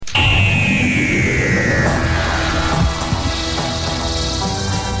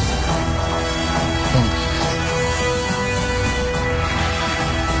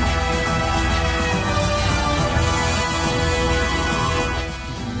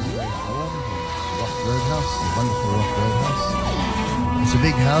Roadhouse, the wonderful Rock Roadhouse. It's a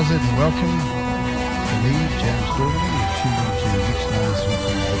big how's it and welcome to me, James Gordon. You're tuned into Mix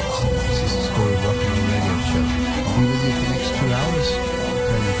 93.8. This is the Story of Rock and Roll radio show. I'll be with you for the next 2 hours,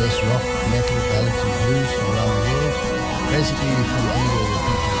 playing the best rock, metal, ballads and blues from around the world. Basically from anywhere where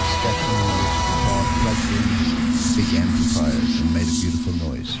people are scratching on the guitar, plugged in big amplifiers and made a beautiful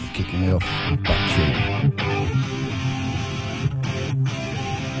noise. We're kicking it off with Buckcherry.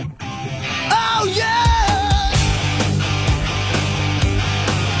 Oh yeah!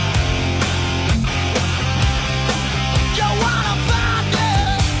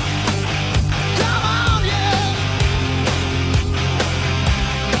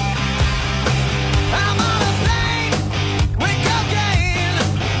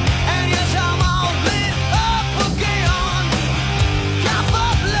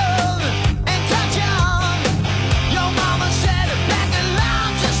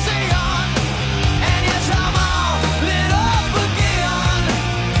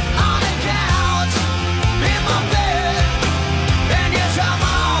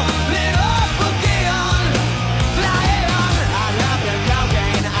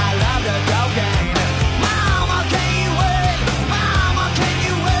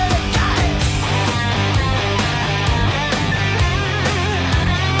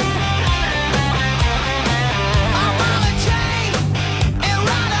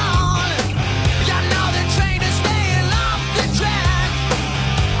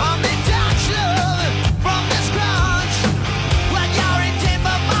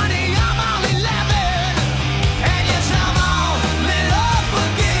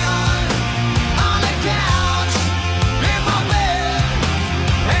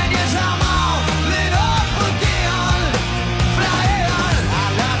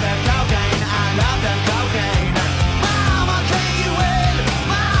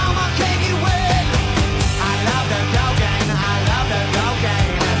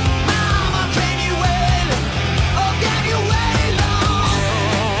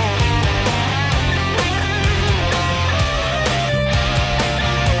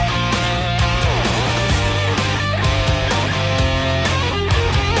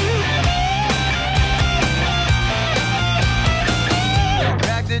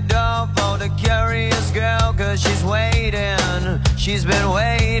 She's been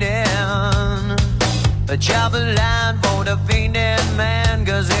waiting, a job line for the fiending man,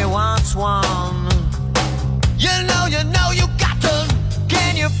 cause he wants one. You know, you got to.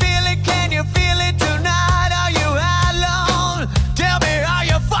 Can you feel it tonight? Are you high alone? Tell me, are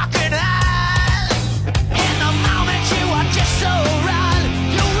you fucking high? In the moment you are just so right.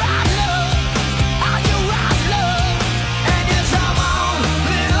 You right, love. Are you right, love? And you come on,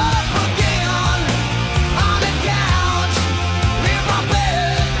 lit up again on the couch.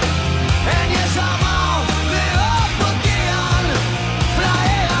 And yes, I'm all lit up again,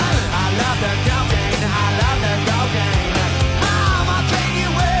 flying. I love the cocaine, I love the cocaine. Mama, can you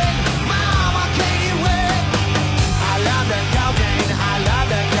wait? Mama, can you wait? I love the cocaine, I love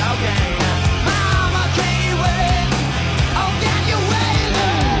the cocaine. Mama, can you wait? Oh, can you wait?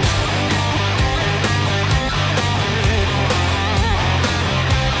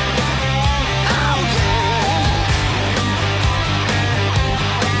 Oh, yeah.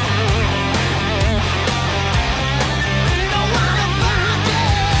 Don't wanna find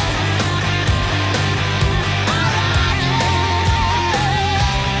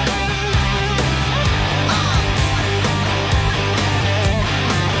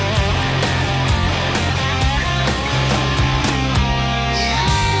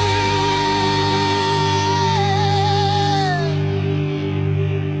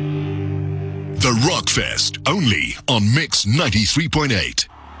The Rockfest, only on Mix 93.8.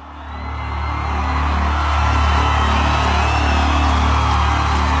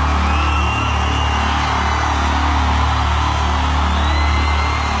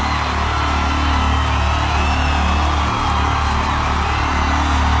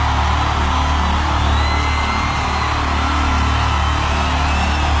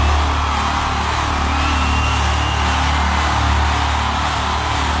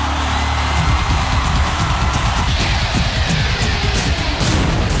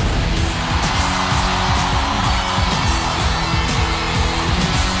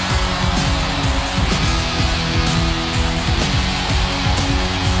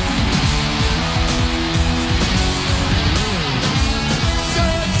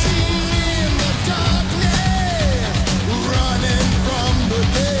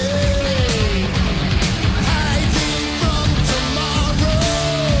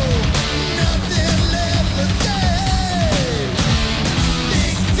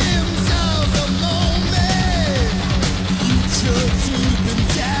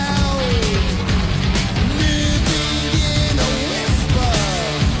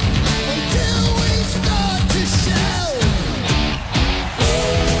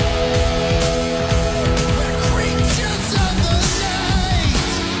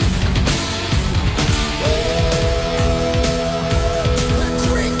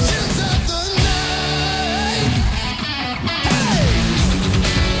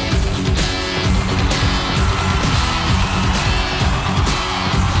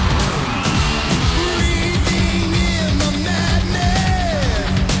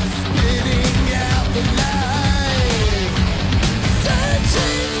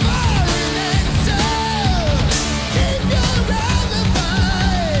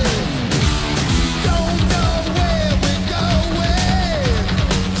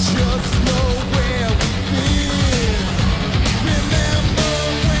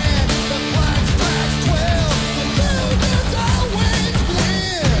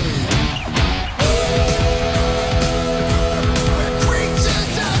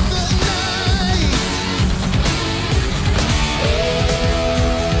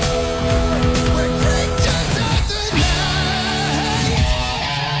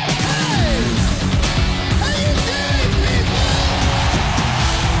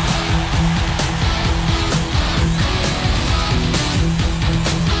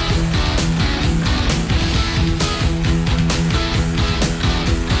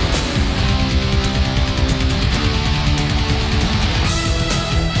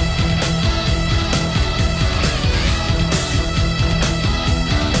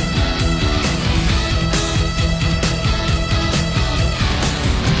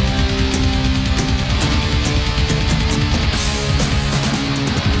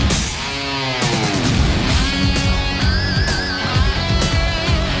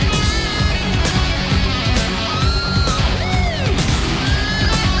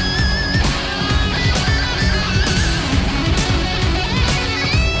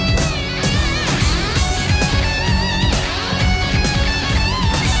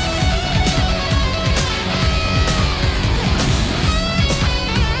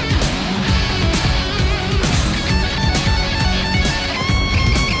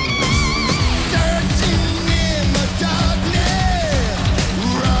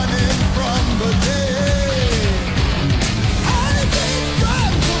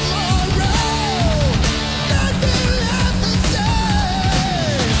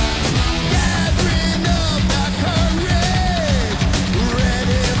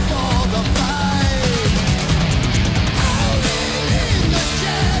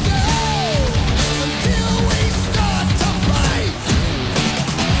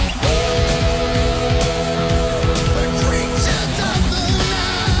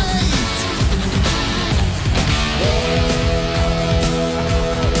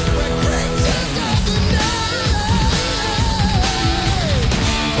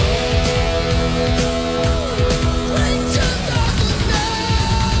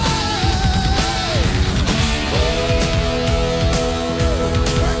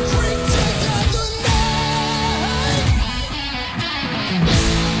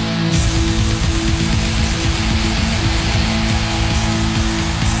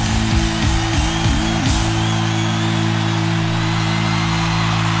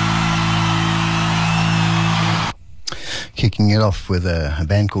 kicking it off with a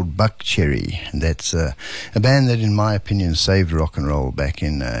band called Buckcherry. And that's a band that, in my opinion, saved rock and roll back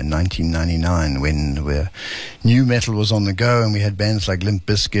in 1999 when new metal was on the go, and we had bands like Limp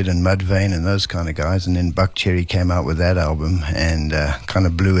Bizkit and Mudvayne and those kind of guys. And then Buckcherry came out with that album and kind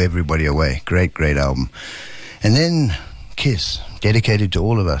of blew everybody away. Great, great album. And then Kiss, dedicated to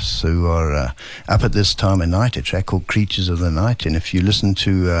all of us who are up at this time of night, a track called Creatures of the Night. And if you listen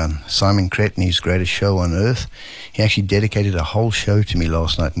to Simon Cretney's Greatest Show on Earth, he actually dedicated a whole show to me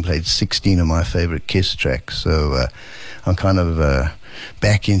last night and played 16 of my favorite Kiss tracks. So I'm kind of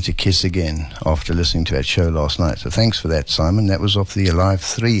back into Kiss again after listening to that show last night. So thanks for that, Simon. That was off the Alive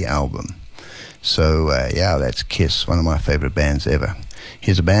 3 album. So yeah, that's Kiss, one of my favorite bands ever.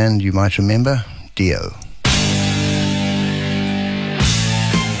 Here's a band you might remember, Dio.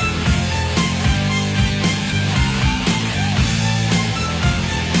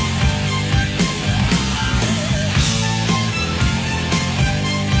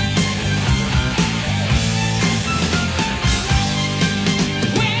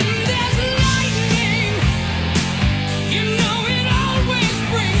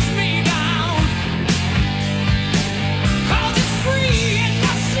 Cause it's free and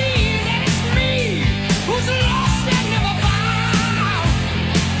I see that it's me.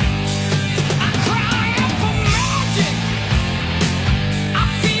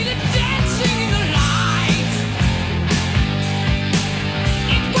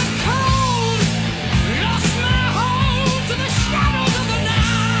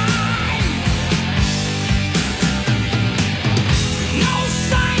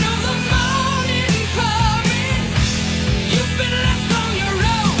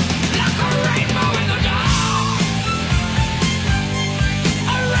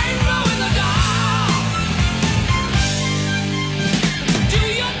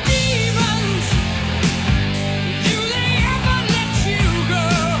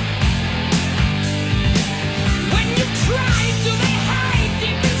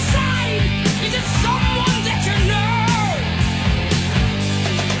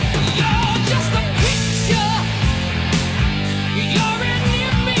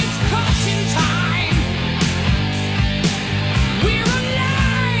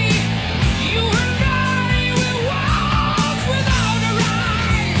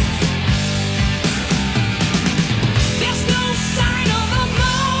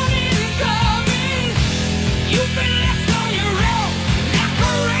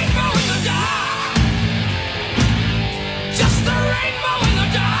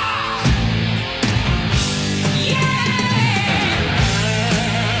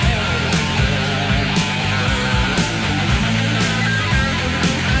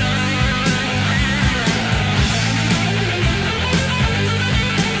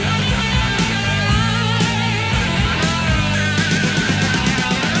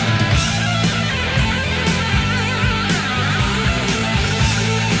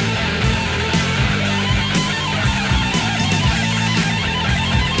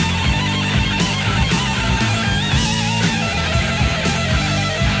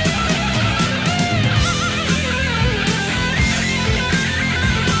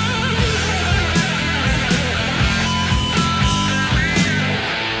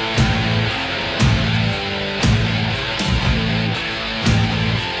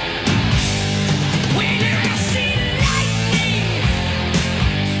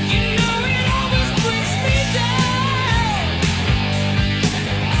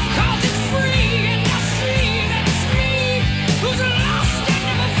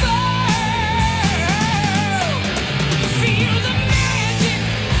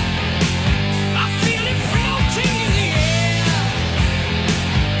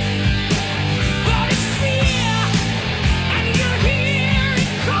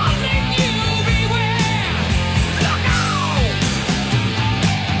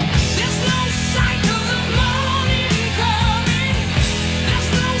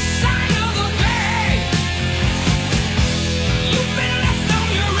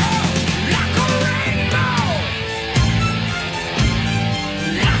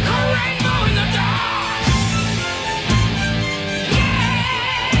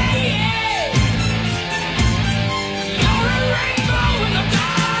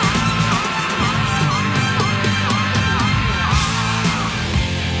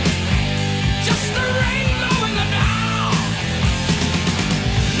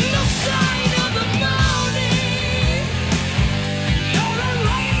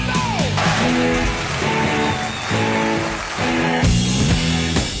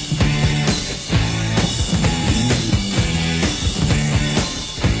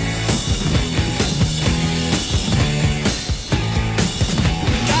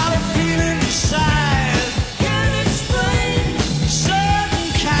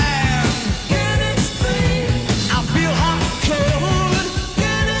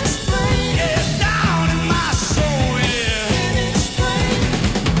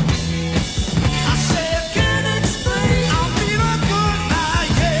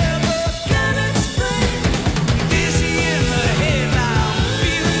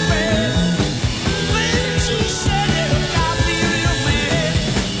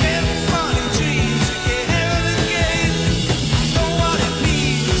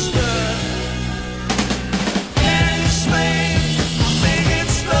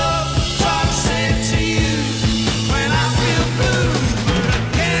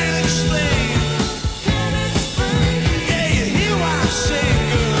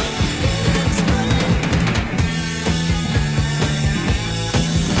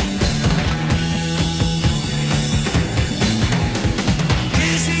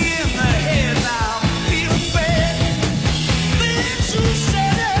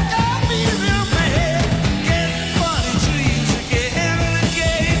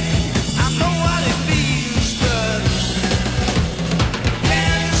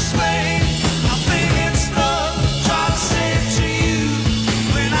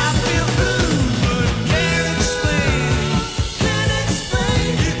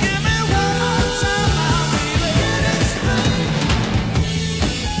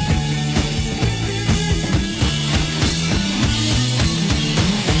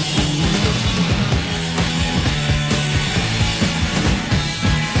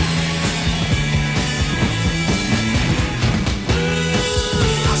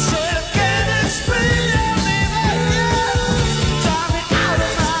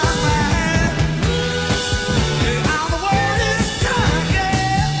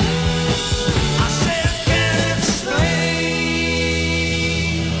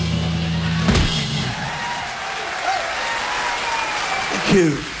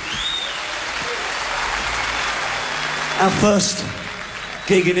 Our first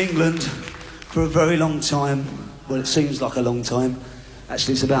gig in England for a very long time. Well, it seems like a long time.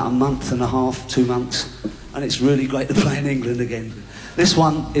 Actually, it's about a month and a half, 2 months, and it's really great to play in England again. This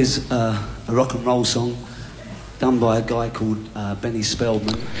one is a rock and roll song done by a guy called Benny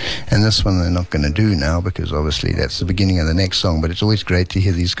Spellman. And this one they're not going to do now because obviously that's the beginning of the next song, but it's always great to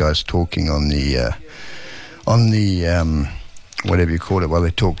hear these guys talking on the whatever you call it, while they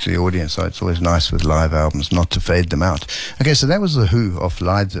talk to the audience. So it's always nice with live albums not to fade them out. Okay, so that was The Who off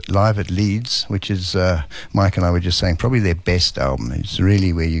Live at Leeds, which is, Mike and I were just saying, probably their best album. It's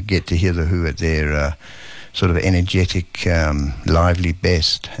really where you get to hear The Who at their sort of energetic, lively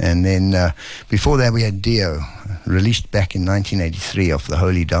best. And then before that we had Dio, released back in 1983 off the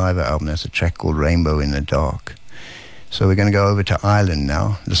Holy Diver album. That's a track called Rainbow in the Dark. So we're going to go over to Ireland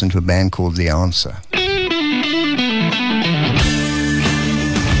now, listen to a band called The Answer.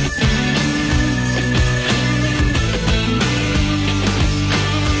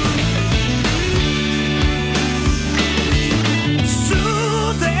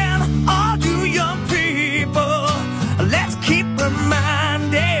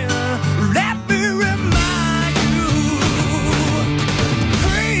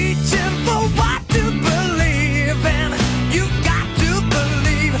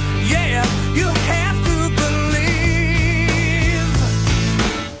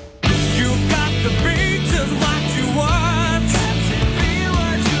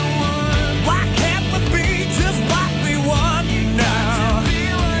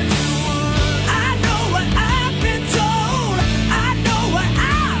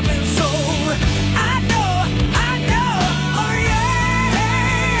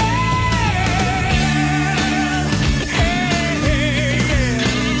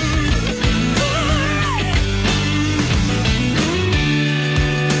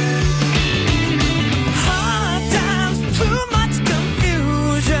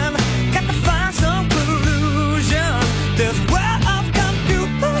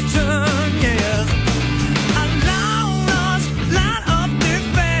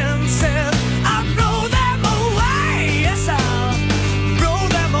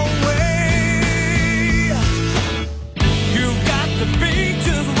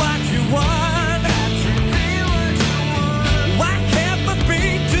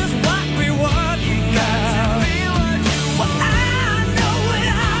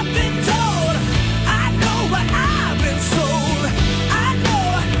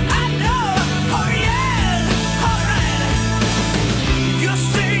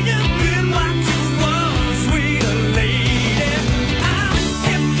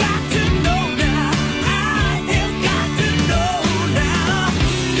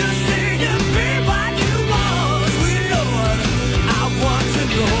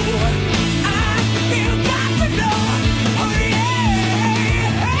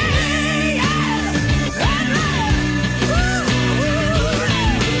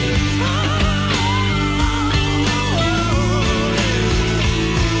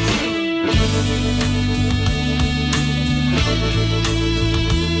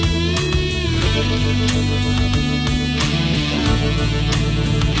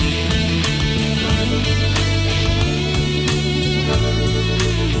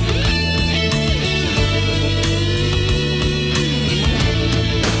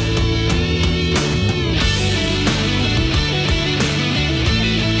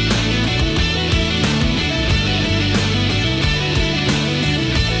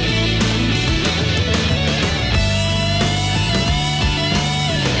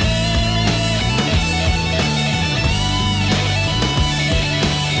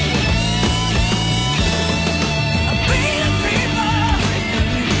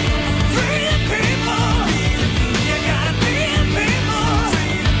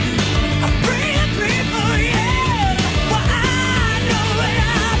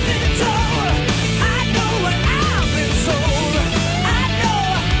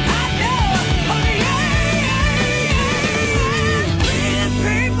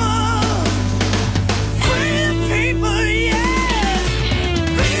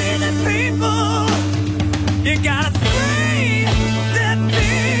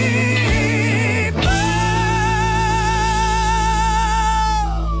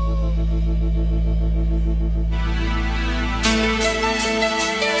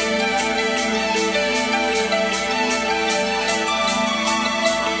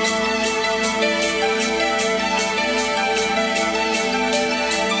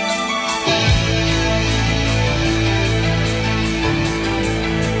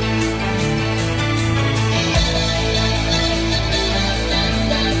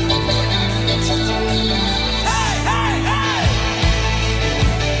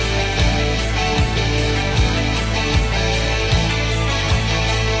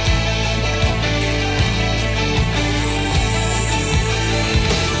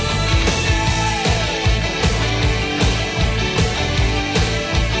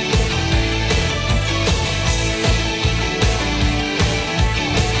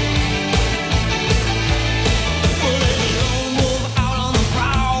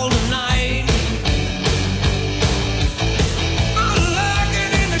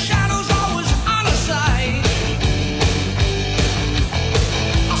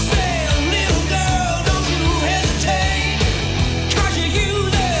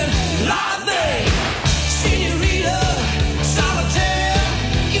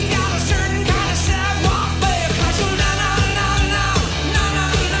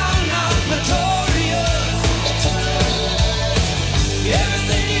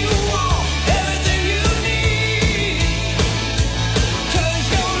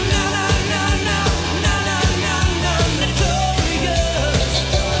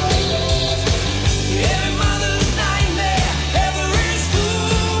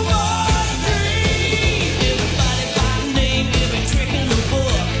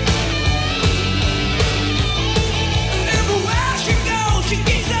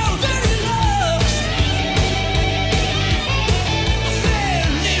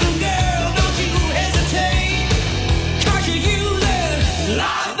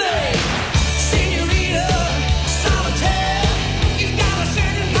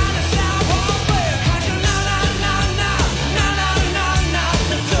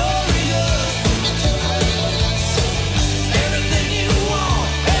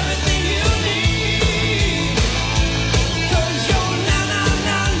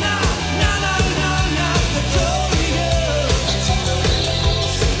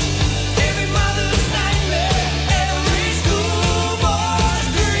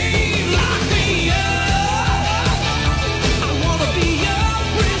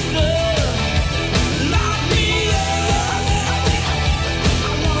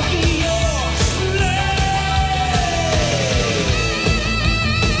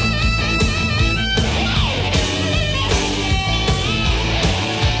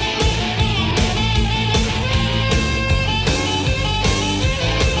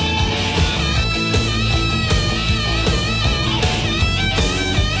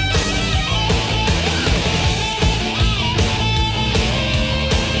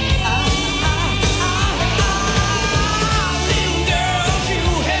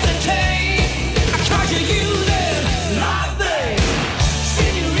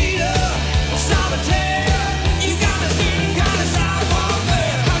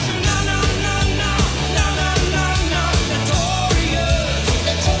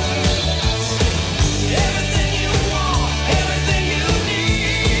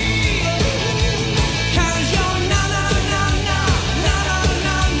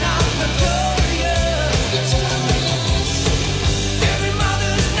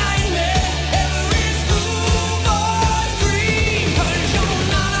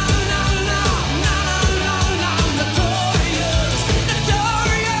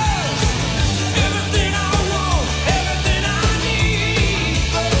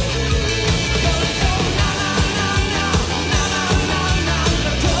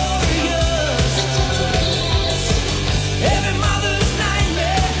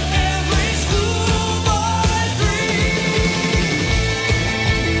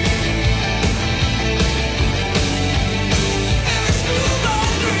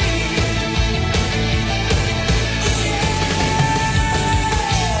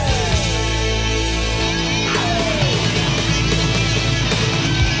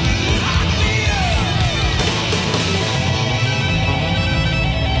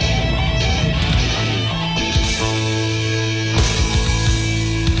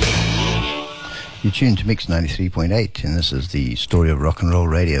 You're tuned to Mix 93.8, and this is the Story of Rock and Roll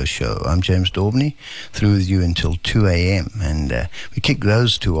radio show. I'm James Daubney, through with you until 2 a.m. And we kicked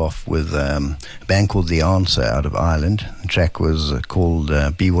those two off with a band called The Answer out of Ireland. The track was called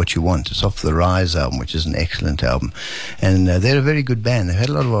Be What You Want. It's off the Rise album, which is an excellent album. And they're a very good band. They've had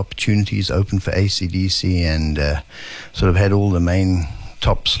a lot of opportunities, open for AC/DC, and sort of had all the main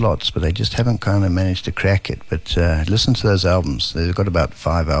top slots, but they just haven't kind of managed to crack it. But listen to those albums. They've got about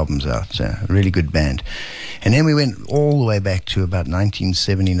 5 albums out. So a really good band. And then we went all the way back to about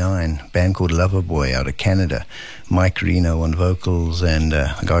 1979, a band called Loverboy out of Canada. Mike Reno on vocals and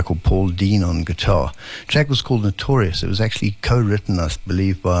a guy called Paul Dean on guitar. The track was called Notorious. It was actually co-written, I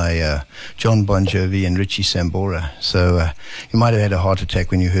believe, by John Bon Jovi and Richie Sambora. So you might have had a heart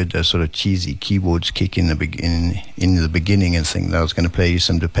attack when you heard those sort of cheesy keyboards kick in the beginning and think that I was going to play you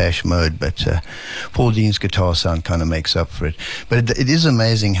some Depeche Mode, but Paul Dean's guitar sound kind of makes up for it. But it is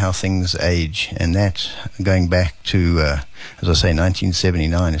amazing how things age, and that, going back to, as I say,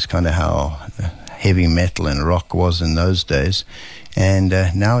 1979 is kind of how heavy metal and rock was in those days, and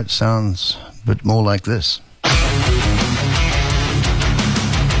now it sounds a bit more like this.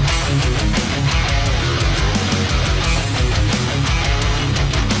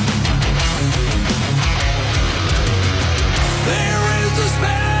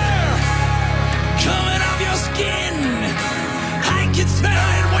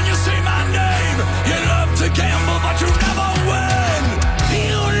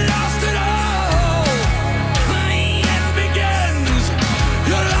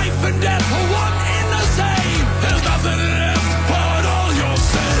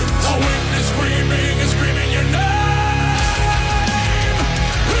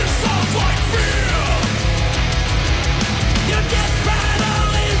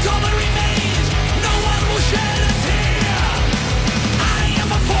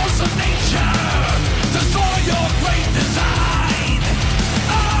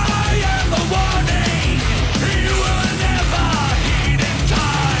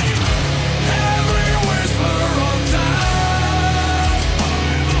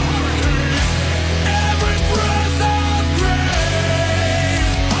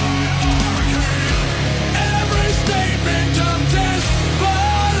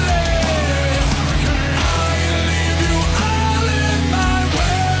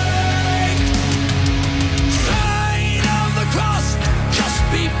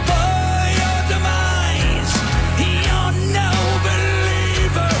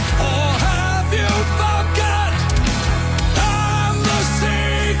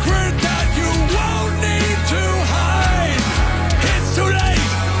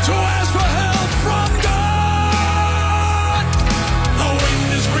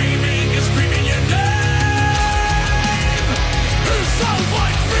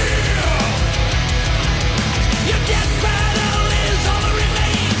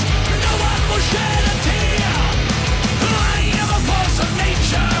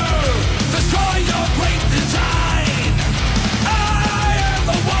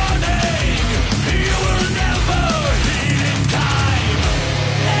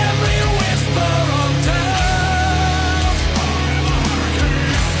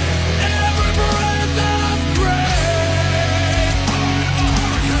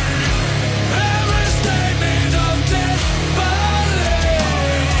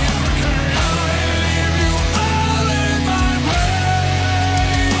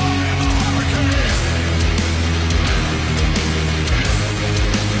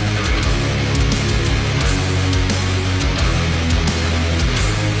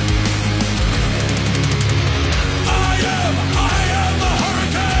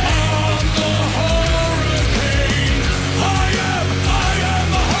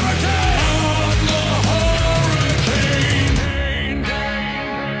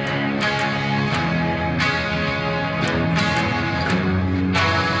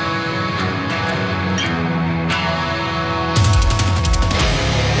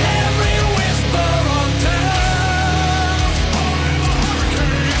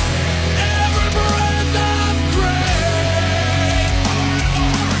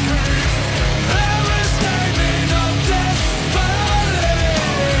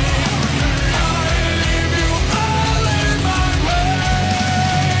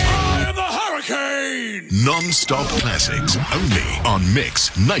 Non-stop classics, only on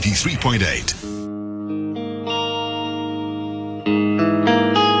Mix 93.8.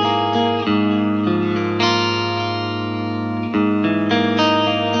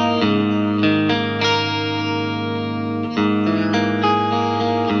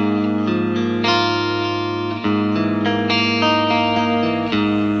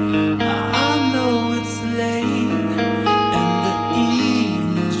 I know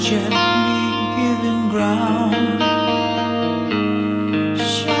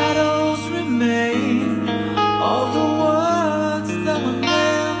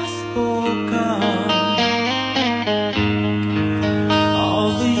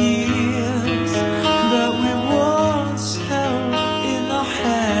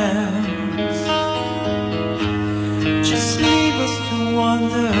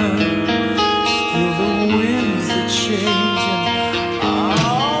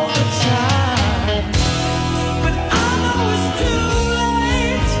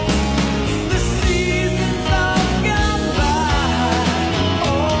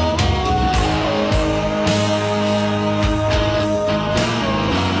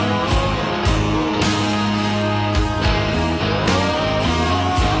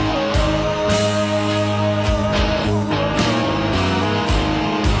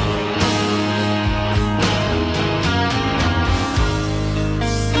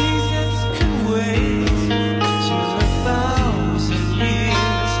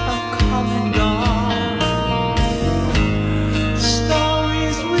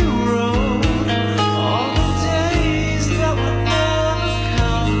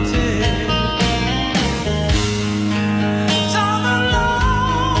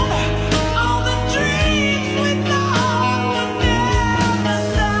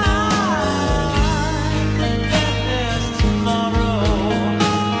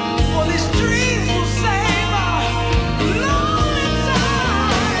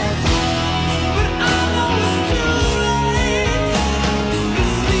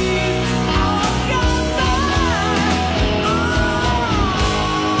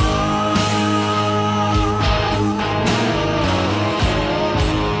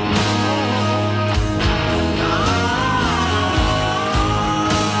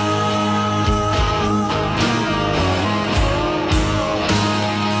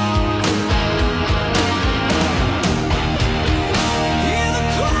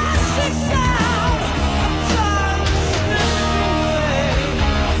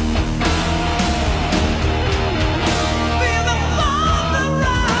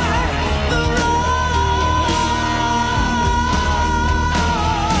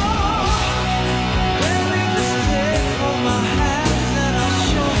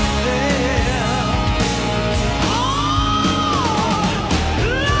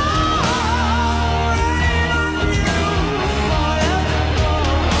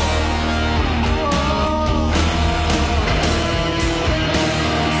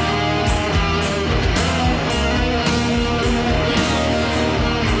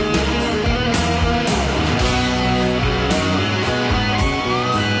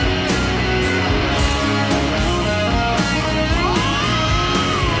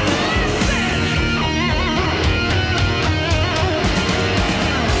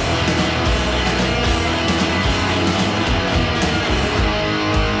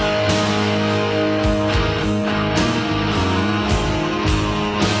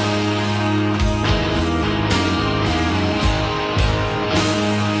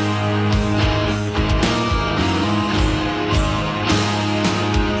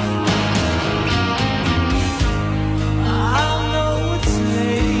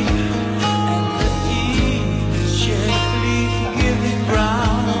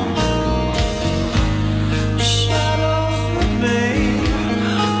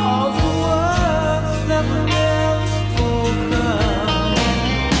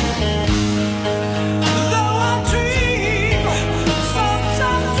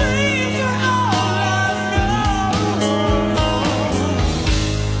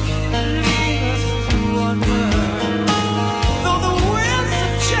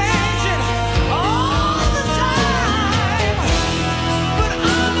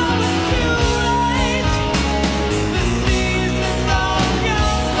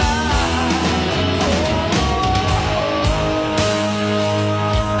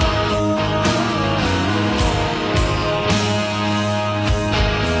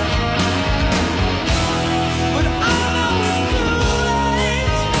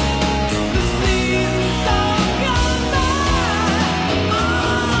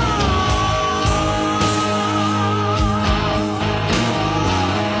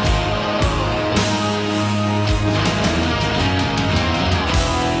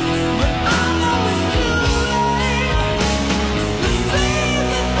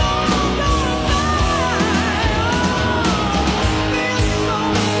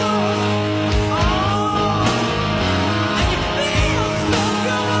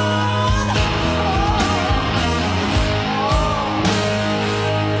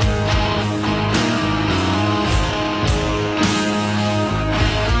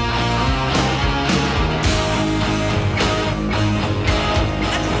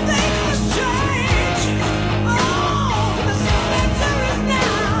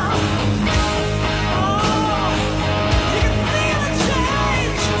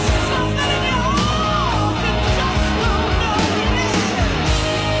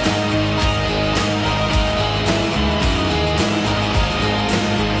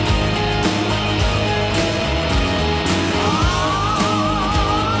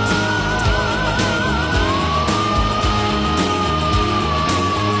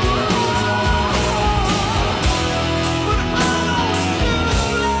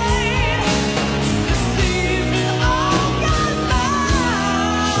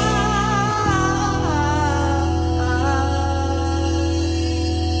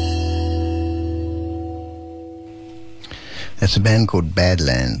That's a band called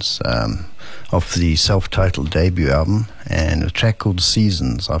Badlands, off the self-titled debut album, and a track called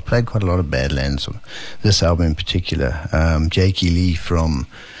Seasons. I've played quite a lot of Badlands, this album in particular. Jakey Lee from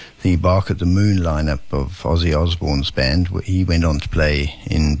the Bark at the Moon lineup of Ozzy Osbourne's band. He went on to play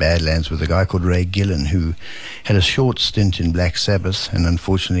in Badlands with a guy called Ray Gillen, who had a short stint in Black Sabbath and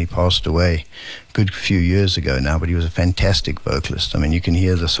unfortunately passed away a good few years ago now, but he was a fantastic vocalist. I mean, you can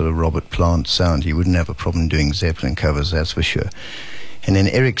hear the sort of Robert Plant sound. He wouldn't have a problem doing Zeppelin covers, that's for sure. And then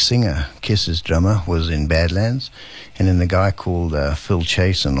Eric Singer, Kiss's drummer, was in Badlands. And then the guy called Phil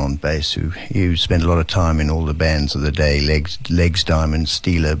Chasen on bass, who spent a lot of time in all the bands of the day, Legs Diamond,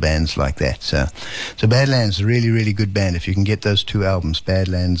 Steeler, bands like that. So Badlands is a really, really good band. If you can get those two albums,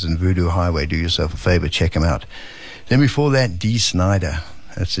 Badlands and Voodoo Highway, do yourself a favor, check them out. Then before that, Dee Snider.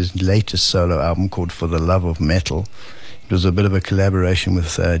 That's his latest solo album called For the Love of Metal. It was a bit of a collaboration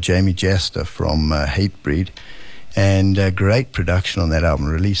with Jamie Jester from Hatebreed. And great production on that album,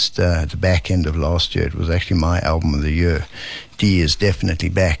 released at the back end of last year. It was actually my album of the year. Dee is definitely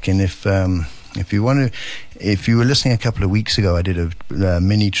back. And if you were listening a couple of weeks ago, I did a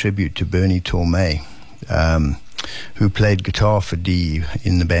mini tribute to Bernie Tormé, who played guitar for Dee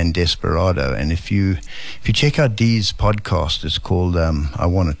in the band Desperado. And if you check out Dee's podcast, it's called I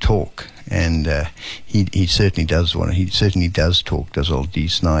Want to Talk. And he certainly does talk, does old Dee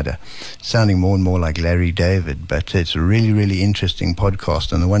Snider, sounding more and more like Larry David. But it's a really, really interesting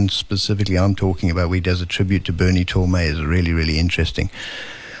podcast, and the one specifically I'm talking about, where he does a tribute to Bernie Tormé, is really, really interesting.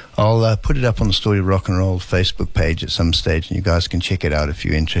 I'll put it up on the Story of Rock and Roll Facebook page at some stage, and you guys can check it out if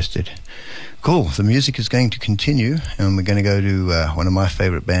you're interested. Cool. The music is going to continue, and we're going to go to one of my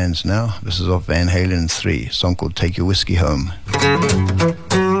favorite bands now. This is off Van Halen 3, a song called Take Your Whiskey Home.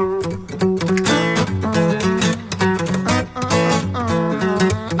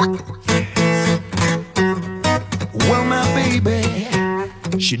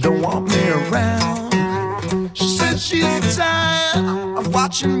 She don't want me around. She says she's tired of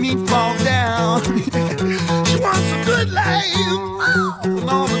watching me fall down. She wants a good life and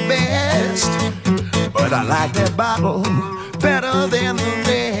all the best, but I like that bottle better than the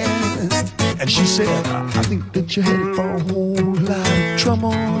rest. And she said, I think that you're headed for a whole lot of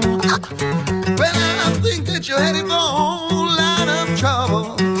trouble. Well, I think that you're headed for a whole lot of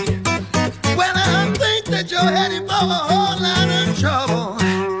trouble. Well, I think that you're headed for a whole lot of trouble.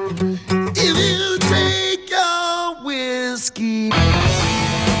 If you take your whiskey.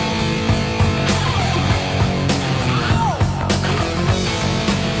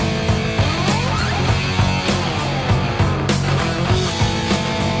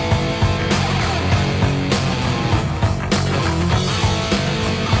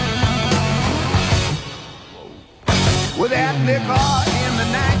 With that liquor in the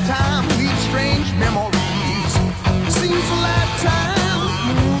nighttime leaves strange memories. Seems a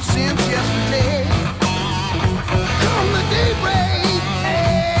lifetime since yesterday. Come the daybreak,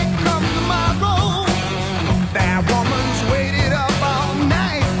 hey, come tomorrow. That woman's waited up all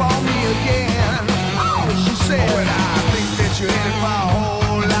night for me again. Oh, she said, oh, and I think that you're in for a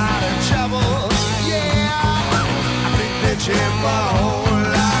whole lot of trouble. Yeah, I think that you're in for a whole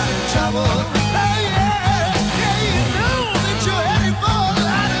lot of trouble. Oh, yeah, yeah, you know that you're headed for a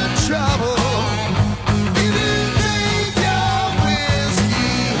lot of trouble. If you take your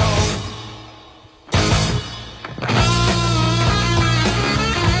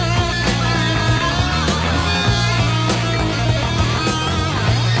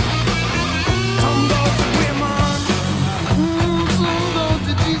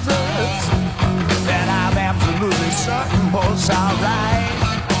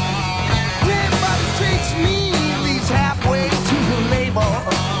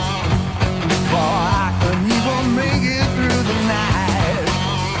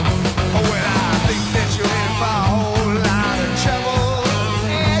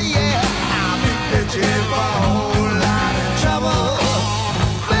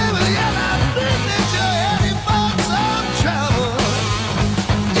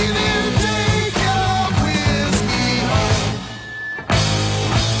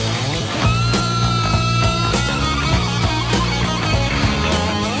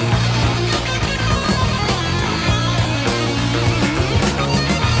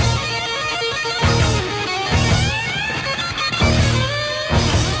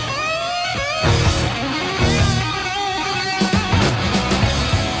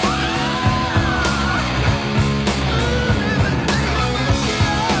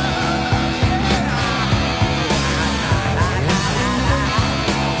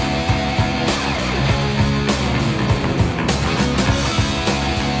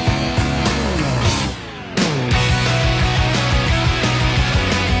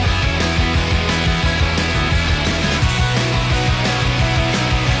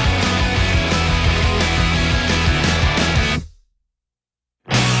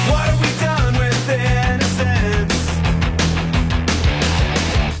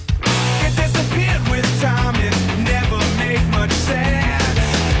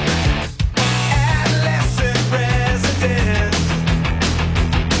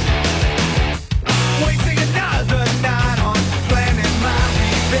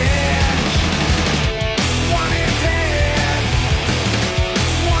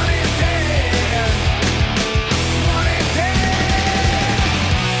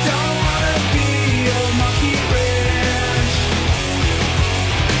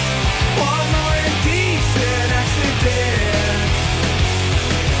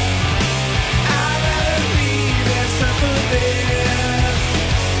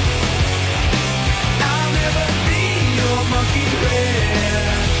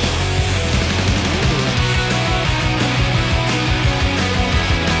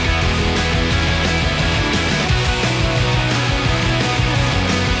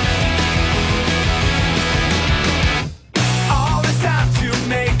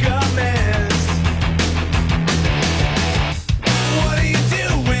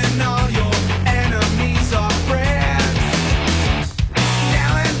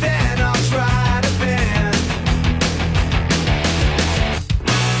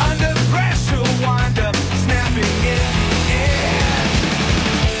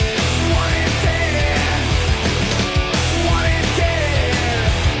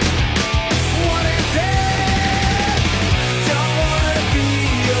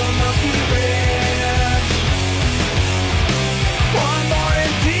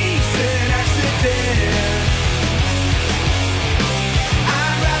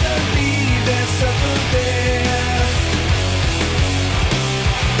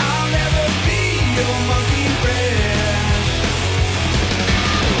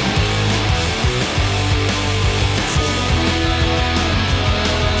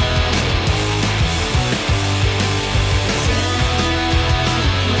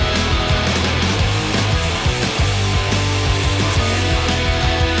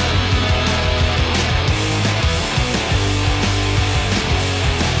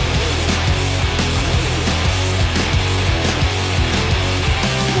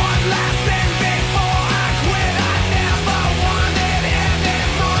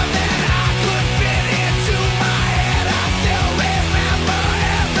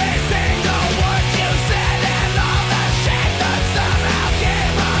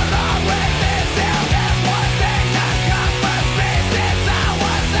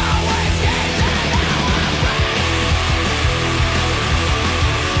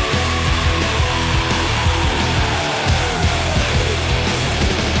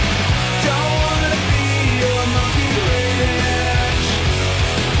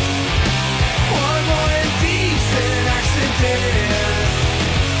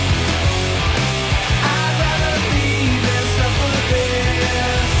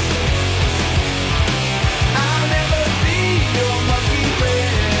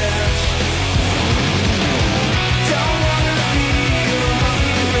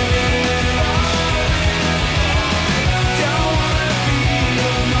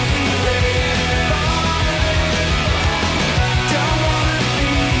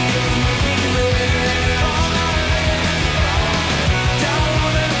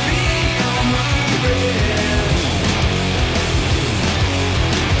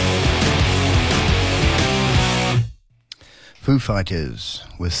Foo Fighters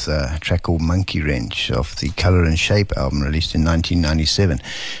with a track called Monkey Wrench off the Colour and Shape album released in 1997.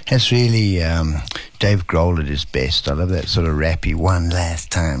 That's really Dave Grohl at his best. I love that sort of rappy one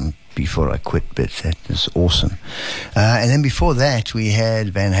last time before I quit bit. That was awesome. And then before that we had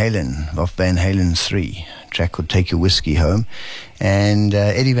Van Halen off Van Halen 3, a track called Take Your Whiskey Home. And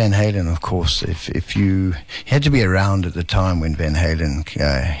Eddie Van Halen, of course, if you had to be around at the time when Van Halen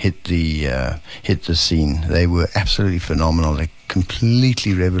hit the scene, they were absolutely phenomenal. They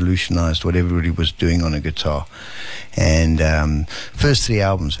completely revolutionized what everybody was doing on a guitar. And first three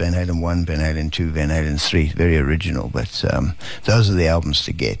albums, Van Halen 1, Van Halen 2, Van Halen 3, very original, but those are the albums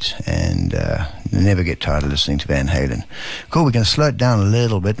to get, and never get tired of listening to Van Halen. Cool, we're going to slow it down a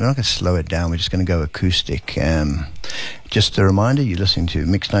little bit. We're not going to slow it down, we're just going to go acoustic. Just a reminder, you're listening to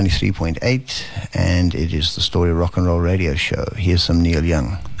Mix 93.8, and it is the Story of Rock and Roll radio show. Here's some Neil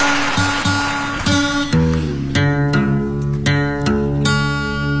Young.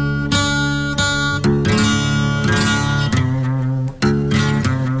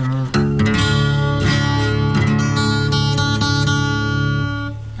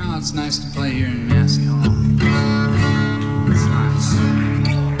 It's nice to play here in Massey Hall. It's nice.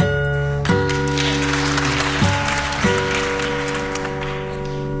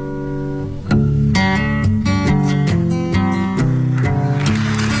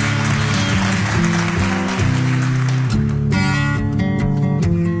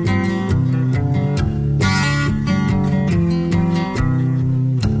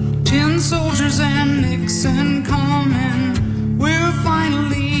 10 soldiers and Nixon coming. We're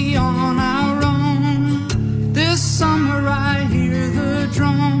finally on our own. This summer I hear the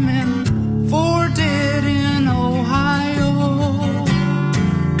drumming for dead in Ohio.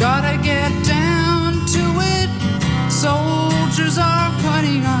 Gotta get down to it. Soldiers are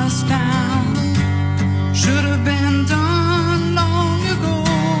cutting us down. Should have been done long ago.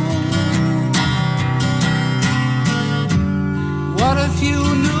 What if you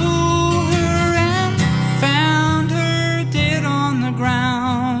knew her and found her dead on the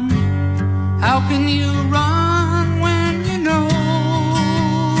ground? How can you run when you know?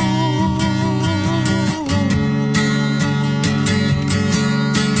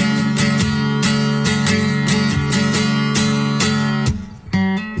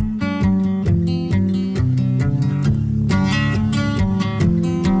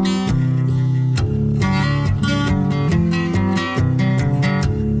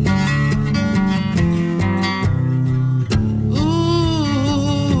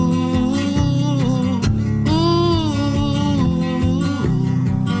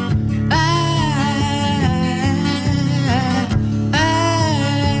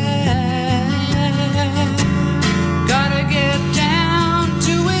 Gotta get down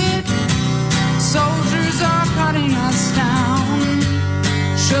to it. Soldiers are cutting us down.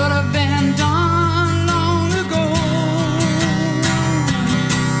 Should have been done long ago.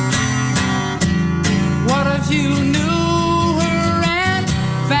 What if you knew her and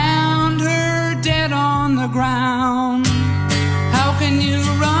found her dead on the ground? How can you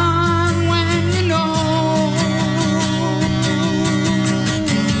run when you know?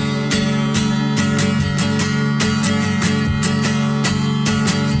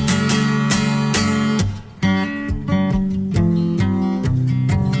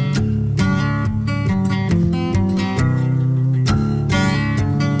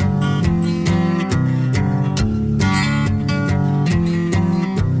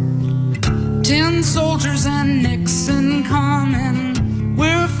 Ten soldiers and Nixon coming.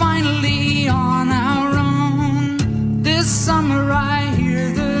 We're finally on our own. This summer I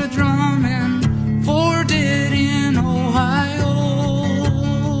hear the drumming for dead in Ohio.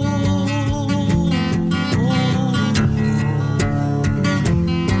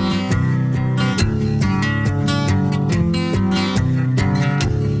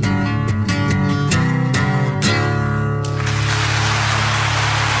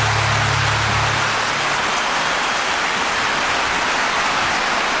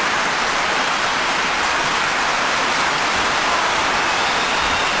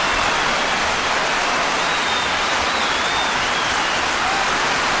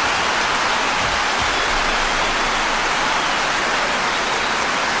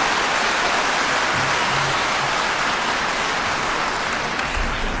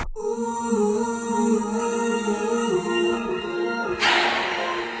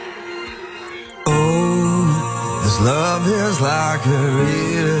 This love is like a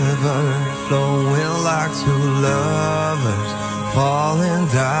river flowing like two lovers falling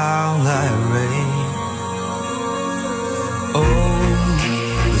down like rain. Oh,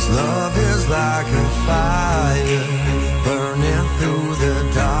 this love is like a fire burning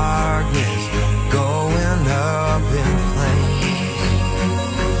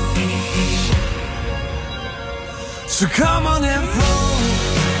So come on and flow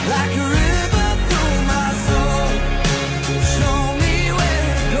like a river through my soul. Show me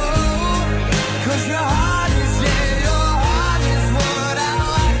where to go, 'cause your heart is there, your heart is what I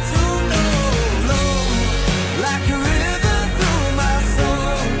like to know. Flow like a river through my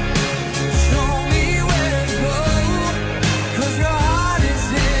soul. Show me where to go, 'cause your heart is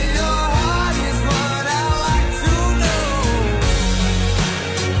there, your heart is what I like to know.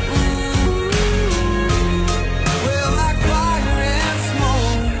 Well, like fire and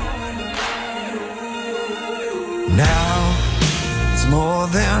smoke. Now it's more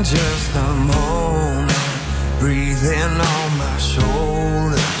than just a moment. Breathing on my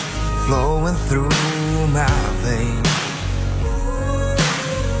shoulders, flowing through my veins.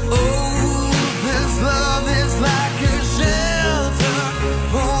 Oh, this love is like a shelter.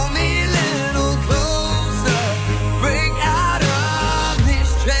 Pull me a little closer, break out of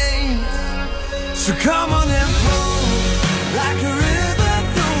these chains. So come on and flow like a river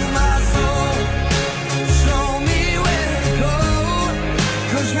through my soul. Show me where to go,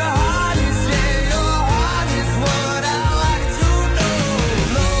 'cause your heart is there, your heart is what I like to know.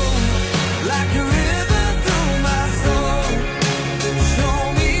 Flow like a river through my soul. Show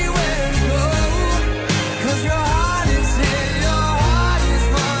me where to go, 'cause your heart is there, your heart is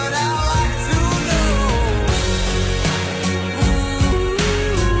what I like to know.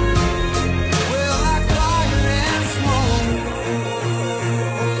 Well, like fire and smoke.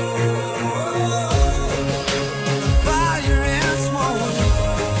 Fire and smoke.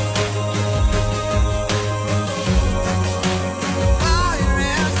 Fire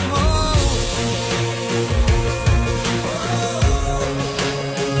and smoke.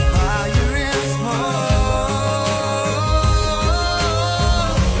 Fire and smoke.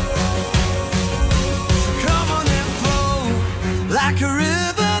 So come on and flow like a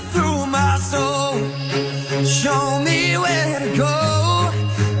river through my soul. Show me where to go,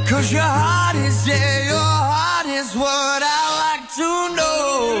 'cause your heart is there, your heart is what I like to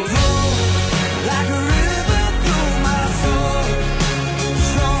know. Flow like a river through my soul.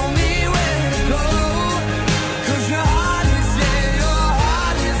 Show me where to go, 'cause your heart is there, your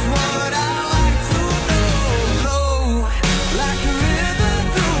heart is what I like to know. Flow like a river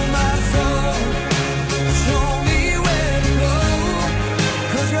through my soul. Show me where to go,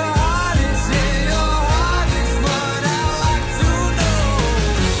 'cause your heart is there, your heart is what I like to know.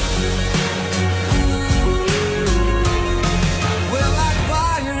 Well, like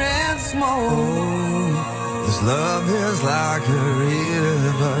fire and smoke. This love is like a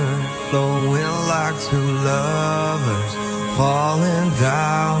river, flowing like two lovers, falling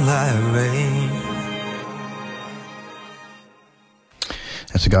down like rain.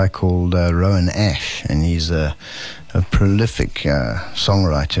 That's a guy called Roan Ash, and he's a prolific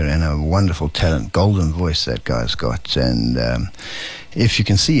songwriter and a wonderful talent, golden voice that guy's got. And if you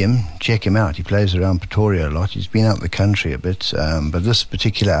can see him, check him out. He plays around Pretoria a lot. He's been out the country a bit, but this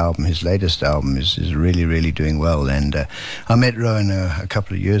particular album, his latest album, is really, really doing well. And I met Rowan a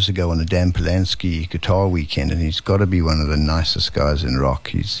couple of years ago on a Dan Patlansky guitar weekend, and he's got to be one of the nicest guys in rock.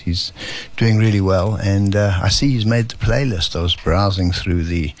 He's doing really well, and I see he's made the playlist. I was browsing through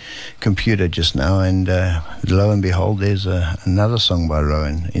the computer just now, and lo and behold, there's another song by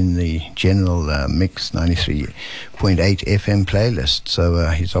Rowan in the general Mix 93.8 FM playlist. So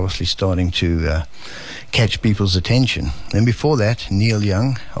he's obviously starting to catch people's attention. And before that, Neil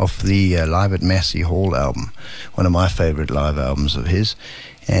Young off the Live at Massey Hall album, one of my favorite live albums of his,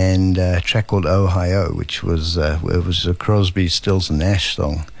 and a track called Ohio, which was it was a Crosby, Stills and Nash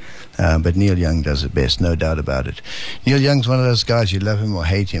song. But Neil Young does it best, no doubt about it. Neil Young's one of those guys, you love him or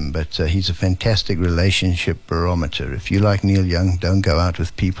hate him, but he's a fantastic relationship barometer. If you like Neil Young, don't go out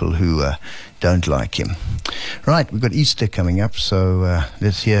with people who don't like him. Right, we've got Easter coming up, so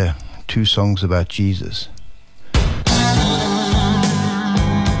let's hear two songs about Jesus.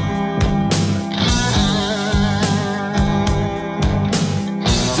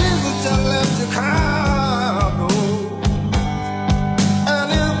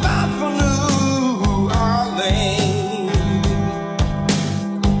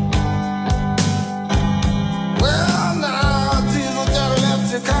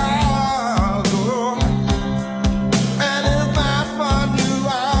 And it's not for New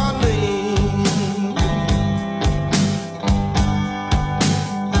Orleans.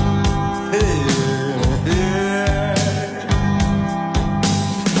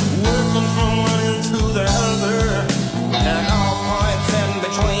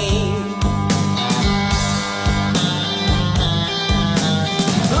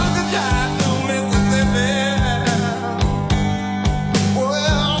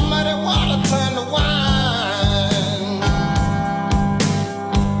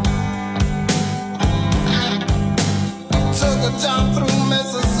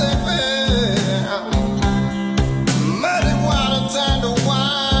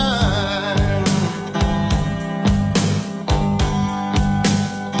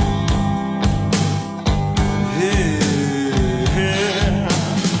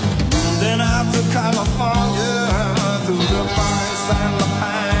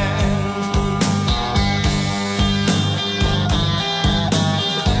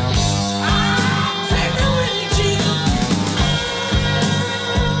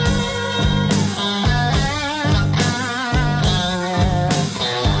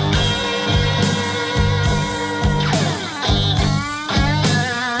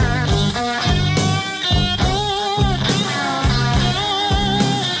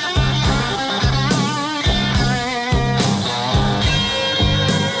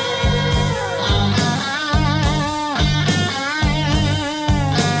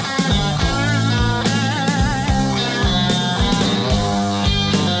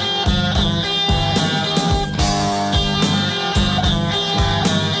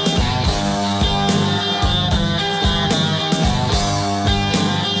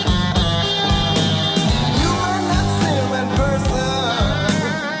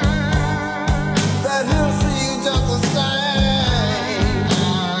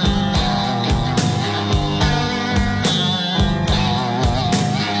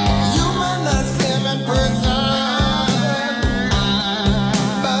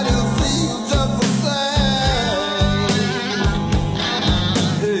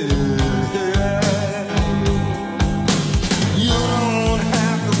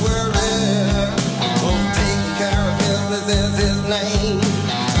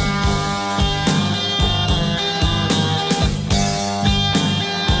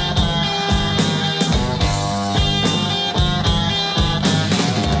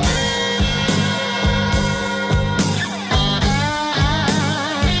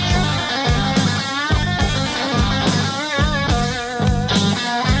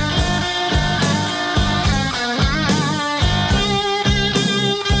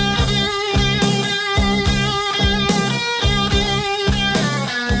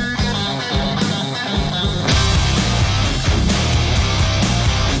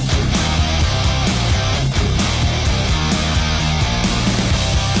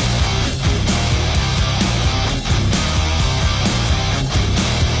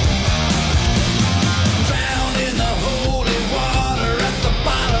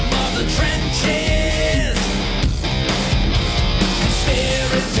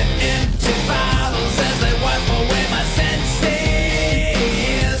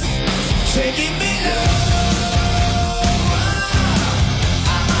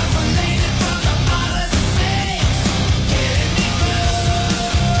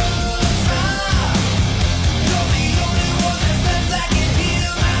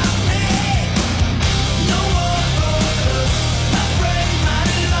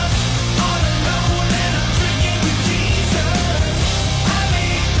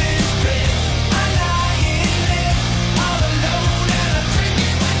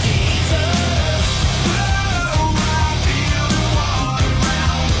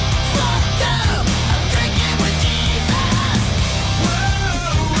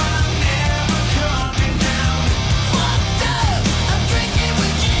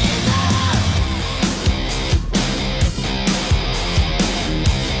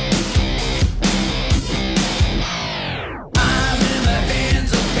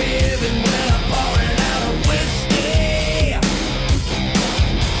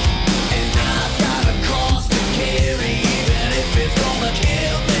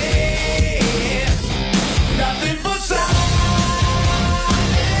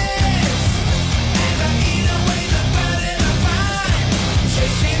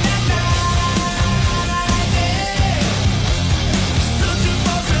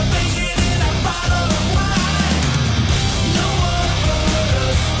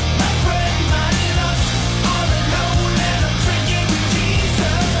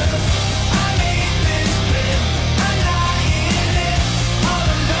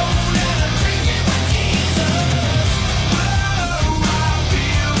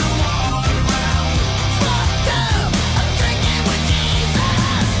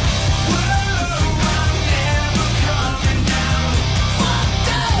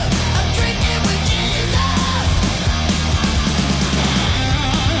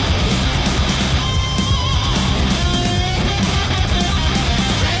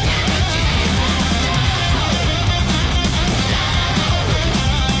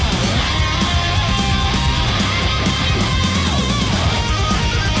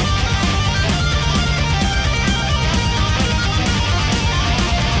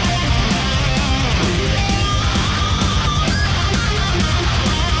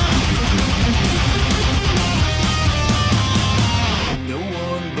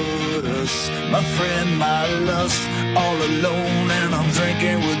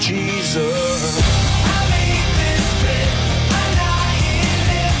 drinking with Jesus.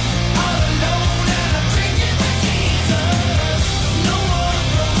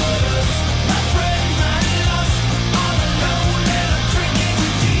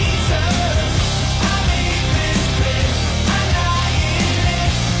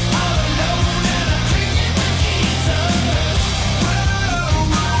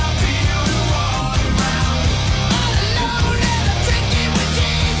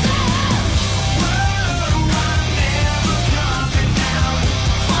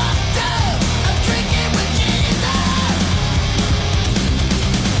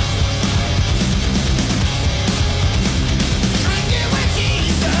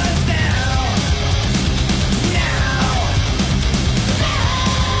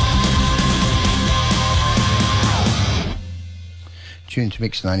 Tuned to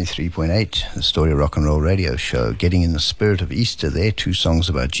Mix 93.8, the Story of Rock and Roll radio show, getting in the spirit of Easter there. 2 songs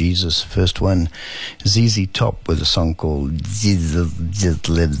about Jesus. First one, ZZ Top with a song called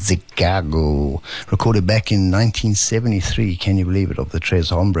Chicago, recorded back in 1973, can you believe it, of the Tres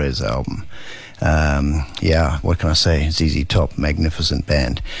Hombres album. Yeah, what can I say? ZZ Top, magnificent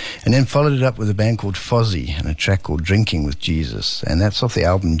band. And then followed it up with a band called Fozzy and a track called Drinking with Jesus. And that's off the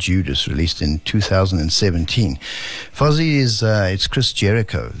album Judas, released in 2017. Fozzy is, it's Chris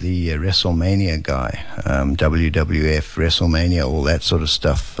Jericho, the WrestleMania guy, WWF, WrestleMania, all that sort of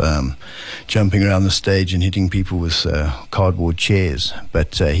stuff, jumping around the stage and hitting people with cardboard chairs.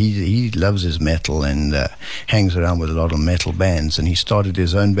 But he loves his metal and hangs around with a lot of metal bands. And he started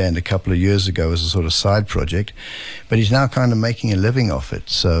his own band a couple of years ago as a sort of side project, but he's now kind of making a living off it.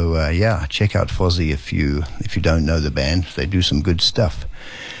 So yeah, check out Fozzy if you don't know the band. They do some good stuff.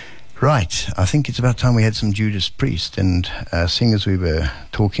 Right, I think it's about time we had some Judas Priest, and seeing as we were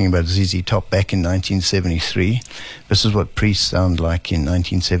talking about ZZ Top back in 1973, this is what Priest sounded like in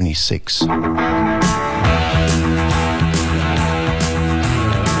 1976.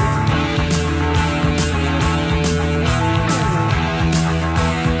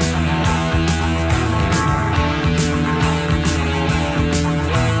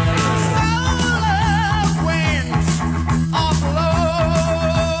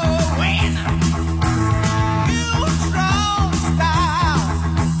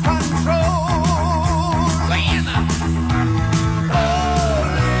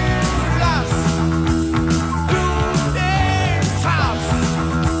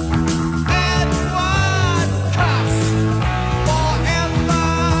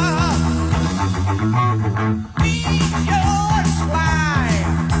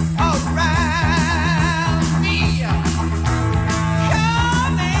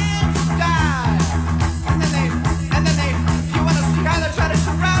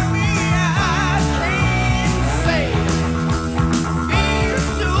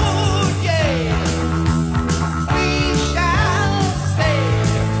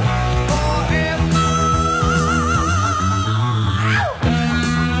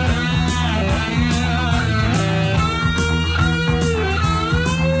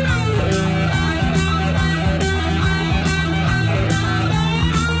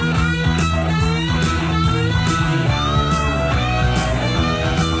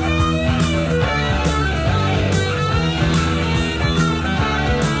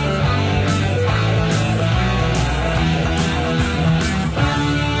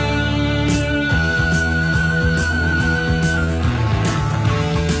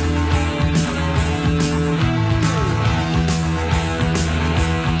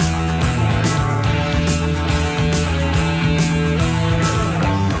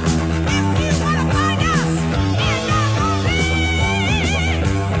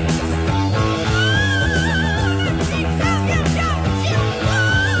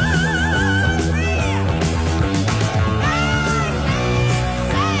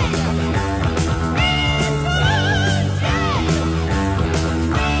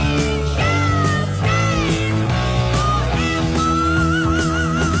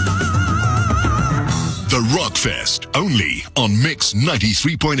 Rockfest, only on Mix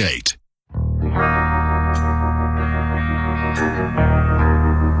 93.8.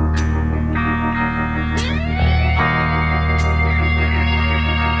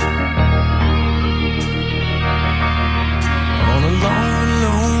 On a long,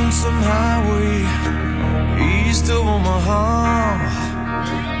 lonesome highway east of Omaha,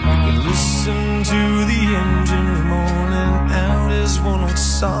 you can listen to the engine moaning out his one old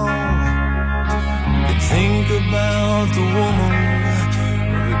song. Think about the woman,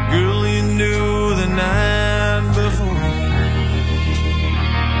 the girl you knew the night before.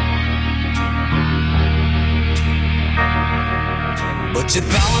 But your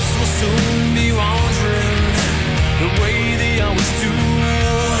thoughts will soon be wandering the way they always do.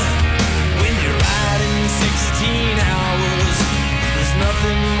 When you're riding 16 hours, there's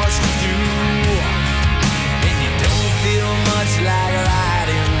nothing much to do, and you don't feel much like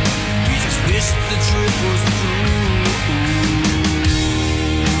riding. You just wish the trip was through.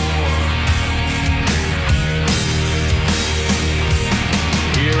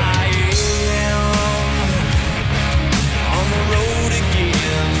 Here I am on the road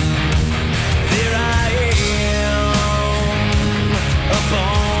again. There I am up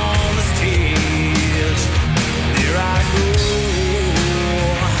on the stage. There I go,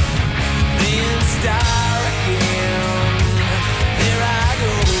 then start again. There I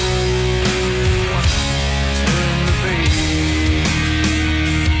go, turn the page.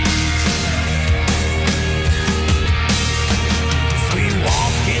 So we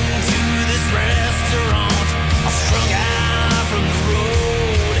walk into this restaurant, all strung out from the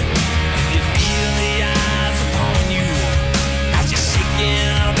road, and you feel the eyes upon you as you're shaking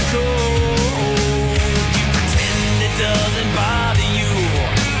up the cold. You pretend it doesn't bother you,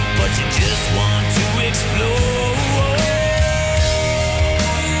 but you just want to explode.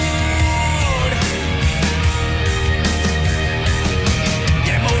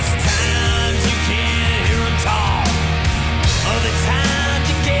 Yeah, most times you can't hear 'em talk. Other times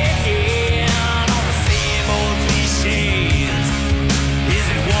you can, all the same old cliches. Is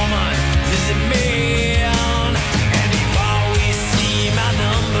it woman? Is it man? And you always seem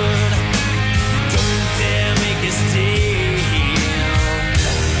outnumbered. Don't dare make a stand.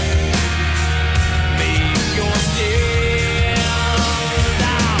 Make your stand.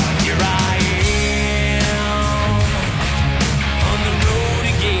 Now here I am on the road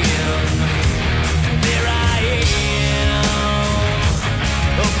again. There I am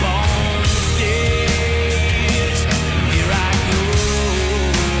up on the stage. Here I go,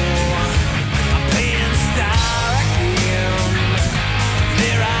 I'm playing star again.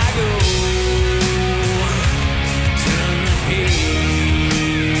 There I go, turn the page.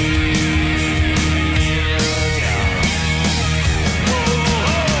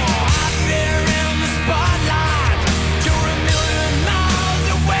 Out there in the spotlight, you're a million miles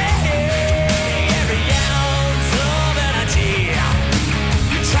away. Every ounce of energy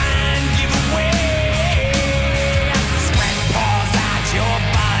you try and give away. As the sweat pours out your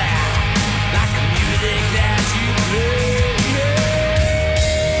body like the music that you play.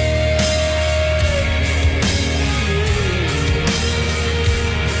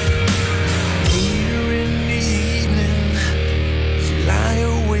 Later in the evening, as you lie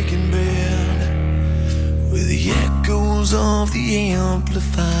awake in bed, with the echoes of the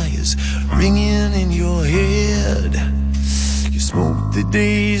amplifiers ringing in your head, you smoke the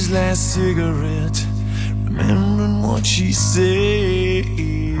day's last cigarette, remembering what she said.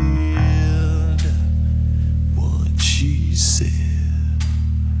 What she said.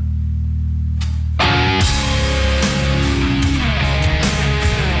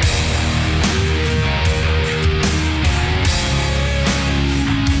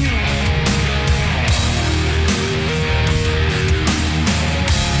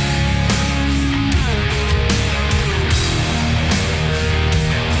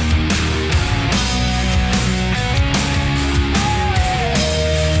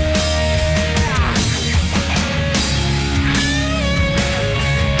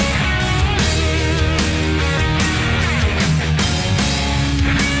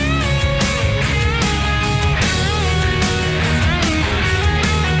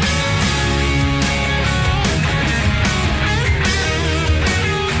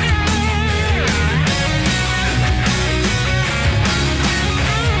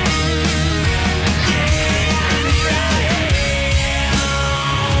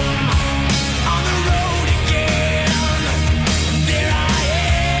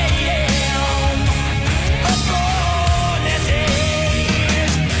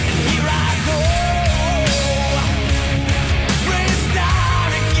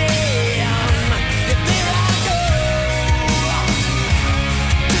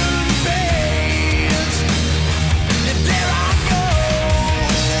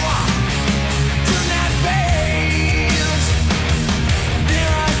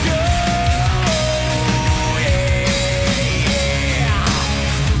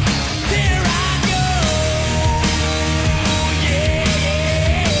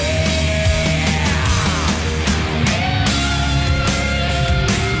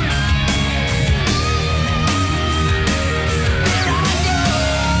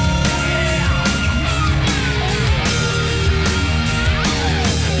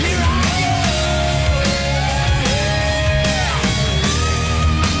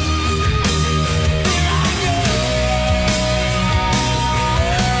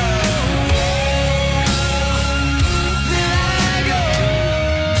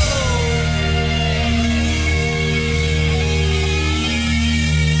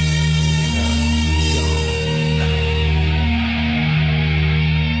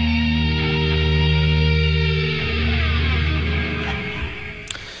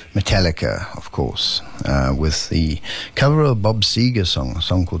 Metallica, of course, with the cover of a Bob Seger song, a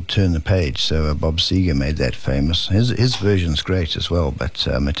song called Turn the Page. So Bob Seger made that famous. His version's great as well, but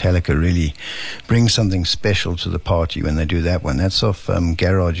Metallica really brings something special to the party when they do that one. That's off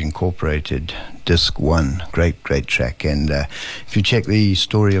Garage Incorporated, Disc 1. Great track. And if you check the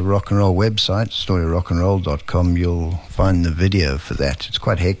Story of Rock and Roll website, storyofrockandroll.com, you'll find the video for that. It's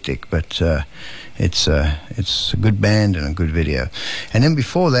quite hectic, but it's a good band and a good video. And then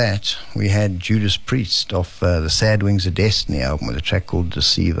before that, we had Judas Priest off the Sad Wings of Destiny album with a track called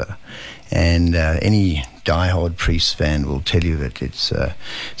Deceiver. And any diehard Priest fan will tell you that it's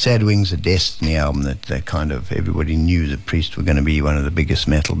Sad Wings of Destiny album that kind of everybody knew that Priest were going to be one of the biggest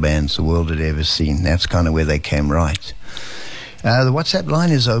metal bands the world had ever seen. That's kind of where they came right. The WhatsApp line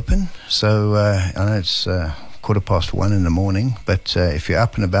is open, so I know it's 1:15 in the morning, but if you're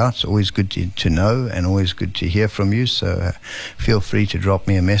up and about, it's always good to know and always good to hear from you. So feel free to drop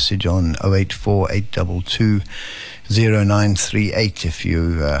me a message on 084-822-0938 if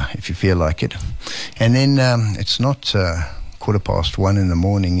you feel like it. And then it's not 1:15 in the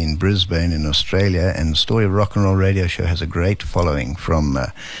morning in Brisbane in Australia, and the Story of Rock and Roll radio show has a great following from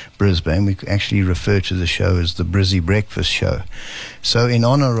Brisbane. We actually refer to the show as the Brizzy Breakfast Show. So in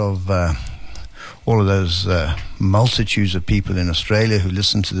honor of all of those multitudes of people in Australia who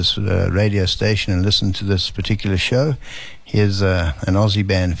listen to this radio station and listen to this particular show, here's an Aussie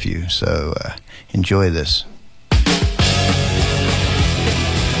band for you. So enjoy this.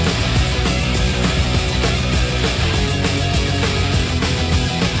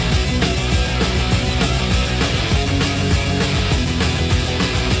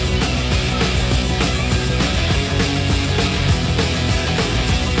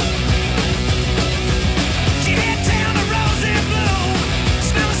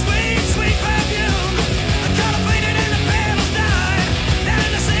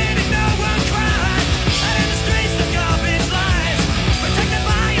 I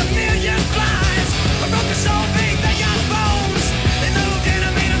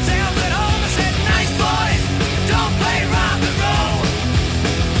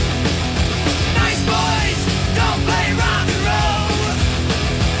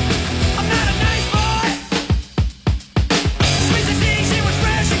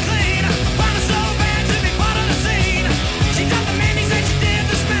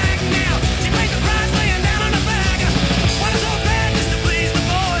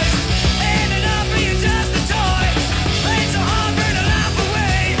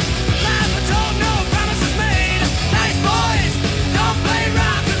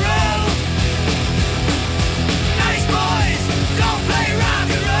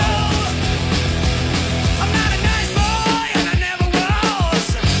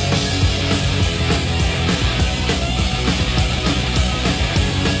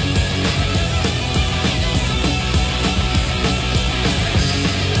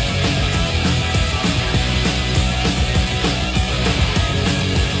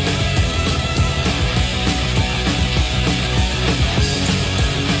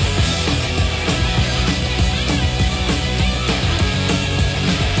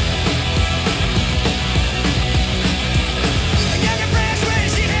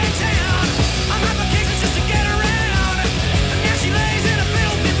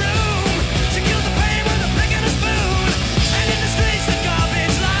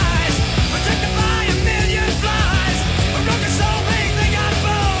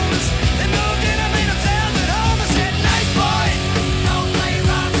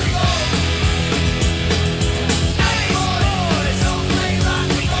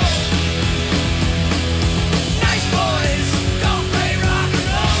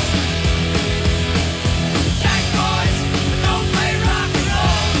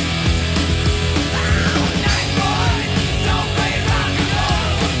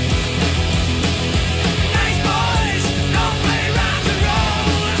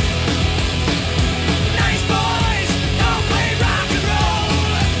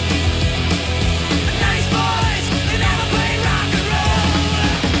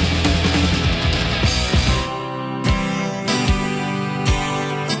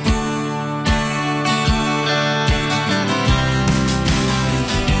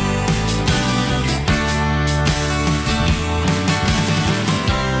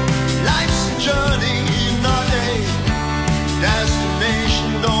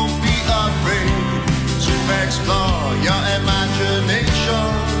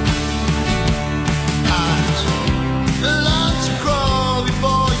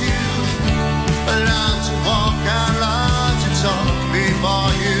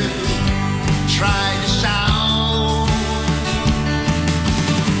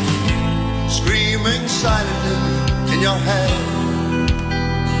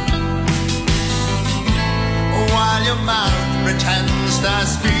I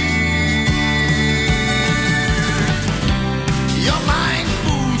speak. Your mind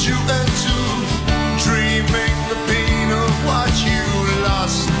fooled you into dreaming the pain of what you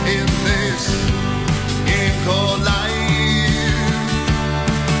lost in this game called life.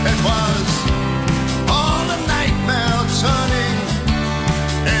 It was all a nightmare turning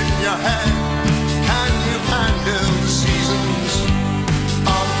in your head. Can you handle the seasons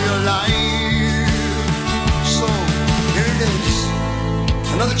of your life? So here it is,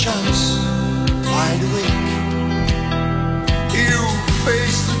 another chance, wide awake. You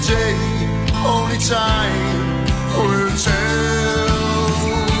face the day, only time will tell.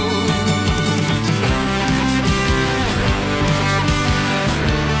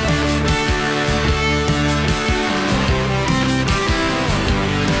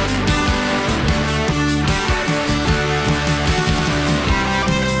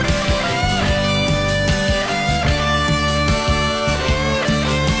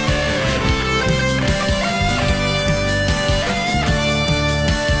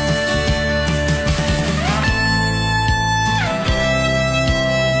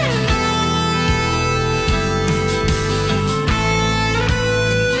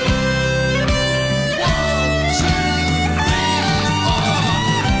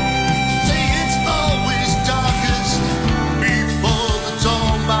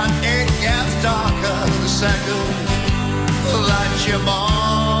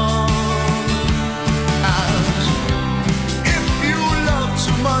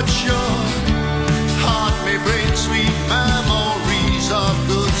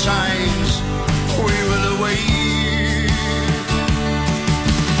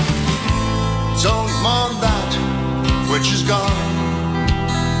 Which is gone.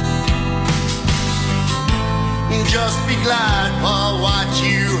 Just be glad for what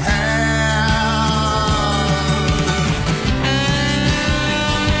you have.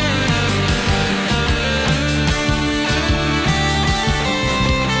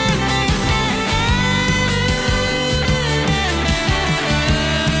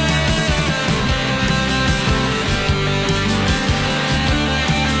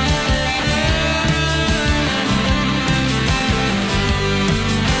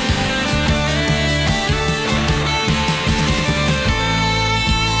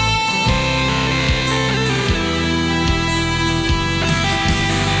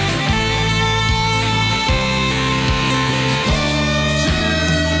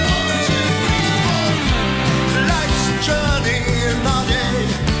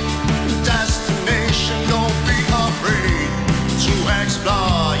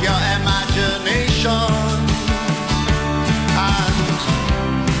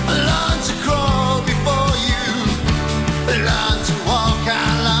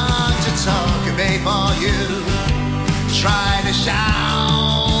 Try to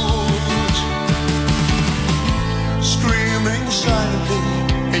shout, screaming silently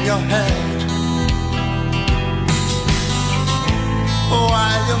in your head,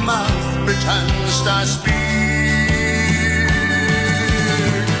 while your mouth pretends to speak.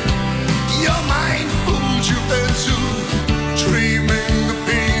 Your mind fooled you into dreaming the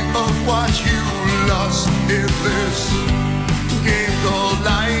pain of what you lost in this game called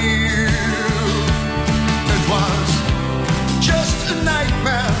life. It was just a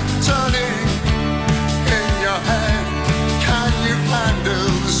nightmare turning in your head. Can you handle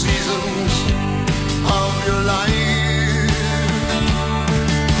the seasons of your life?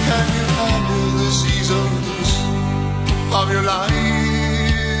 Can you handle the seasons of your life?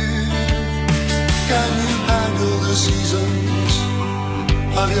 Can you handle the seasons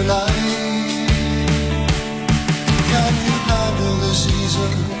of your life? Can you handle the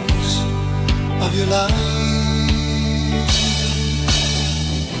seasons of your life?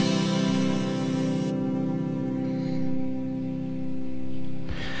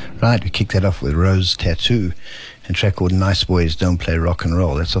 Right, we kicked that off with Rose Tattoo, a track called Nice Boys Don't Play Rock and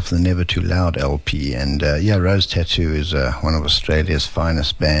Roll. That's off the Never Too Loud LP. And yeah, Rose Tattoo is one of Australia's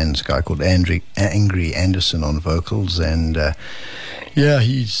finest bands, a guy called Angry Anderson on vocals. And yeah,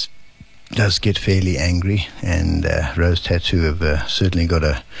 he's does get fairly angry, and Rose Tattoo have certainly got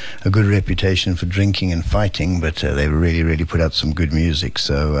a good reputation for drinking and fighting, but they really put out some good music.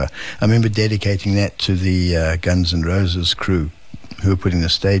 So I remember dedicating that to the Guns N' Roses crew who were putting the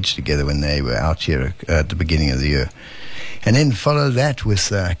stage together when they were out here at the beginning of the year. And then follow that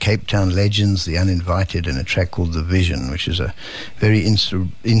with Cape Town Legends, The Uninvited, and a track called The Vision, which is a very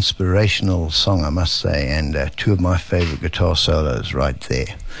inspirational song, I must say, and two of my favorite guitar solos right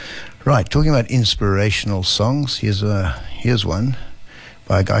there. Right, talking about inspirational songs, here's one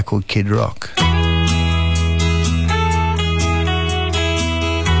by a guy called Kid Rock.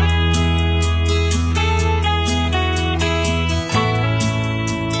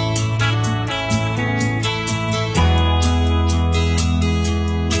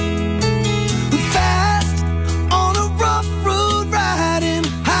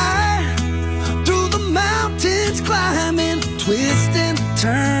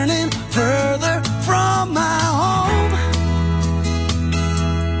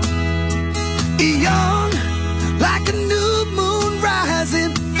 young, like a new moon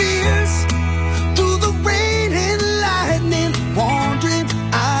rising, fierce through the rain and lightning, wandering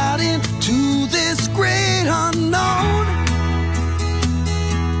out into this great unknown.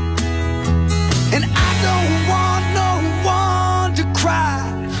 And I don't want no one to cry,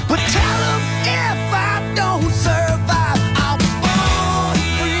 but tell them if I don't survive, I was born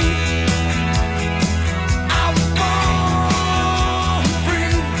free. I was born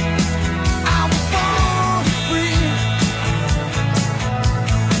free. I was born free.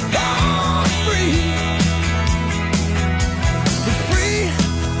 Born free. Free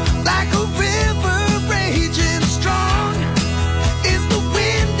like a river raging strong is the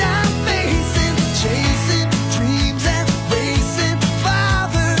wind I'm facing, chasing dreams and racing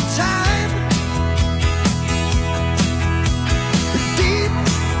Father Time. Deep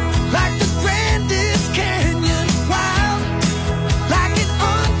like the grandest canyon, wild like an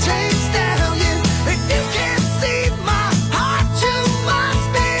untamed stallion. If you can't see my heart, you must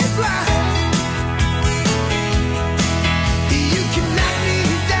be blind. You can knock me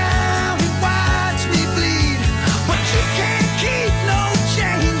down and watch me bleed, but you can't keep no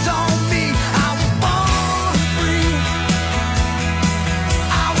chains on me. I was born free.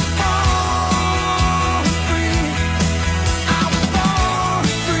 I was born free. I was born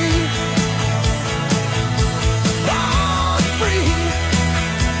free. Born free.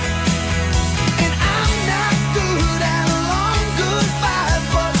 And I'm not good at long goodbyes,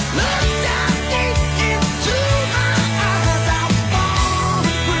 but look down deep into my eyes. I was born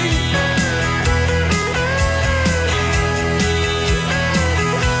free.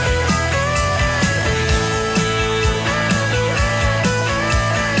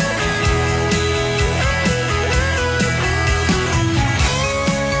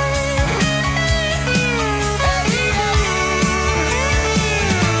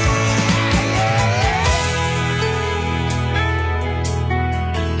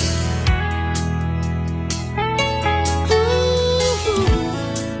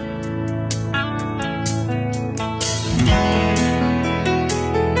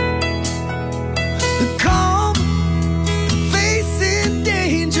 Calm, facing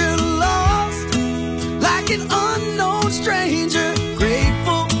danger, lost like an unknown stranger,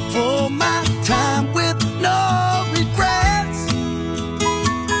 grateful for my time with no regrets,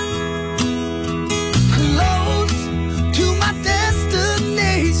 close to my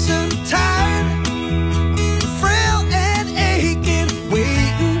destination, tired, frail and aching,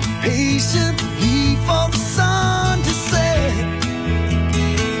 waiting patiently for the sun to set.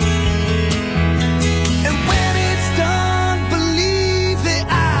 And when it's done, believe that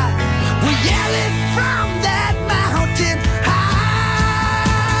I will yell it from that mountain high.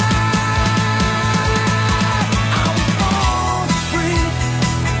 I was born free.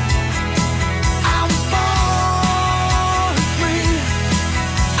 I was born free.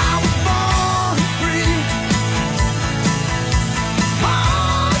 I was born free.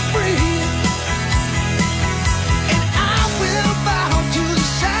 Born free. And I will bow to the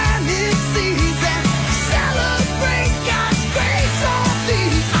shining seas and celebrate God's grace on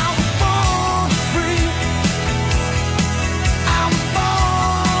these. I was born free. I was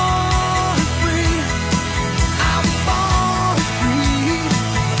born free. I was born free.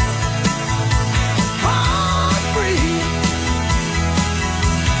 Born free.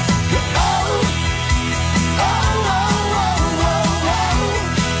 Oh, oh, oh, oh, oh, oh.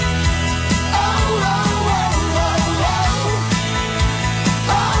 Oh, oh, oh, oh, oh.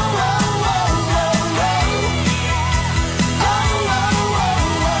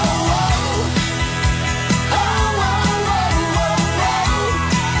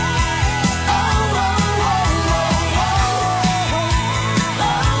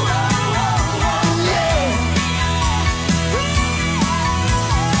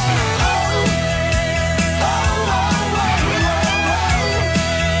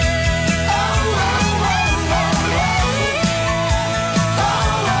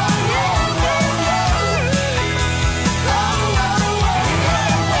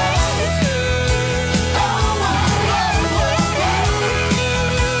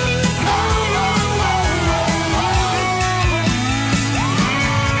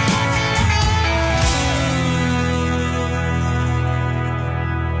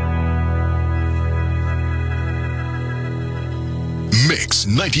 Mix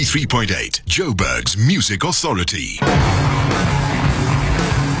 93.8, Joburg's Music Authority. Come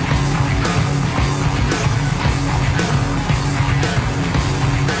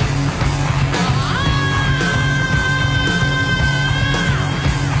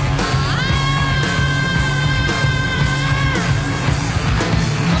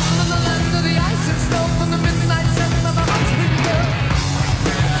to the land of the ice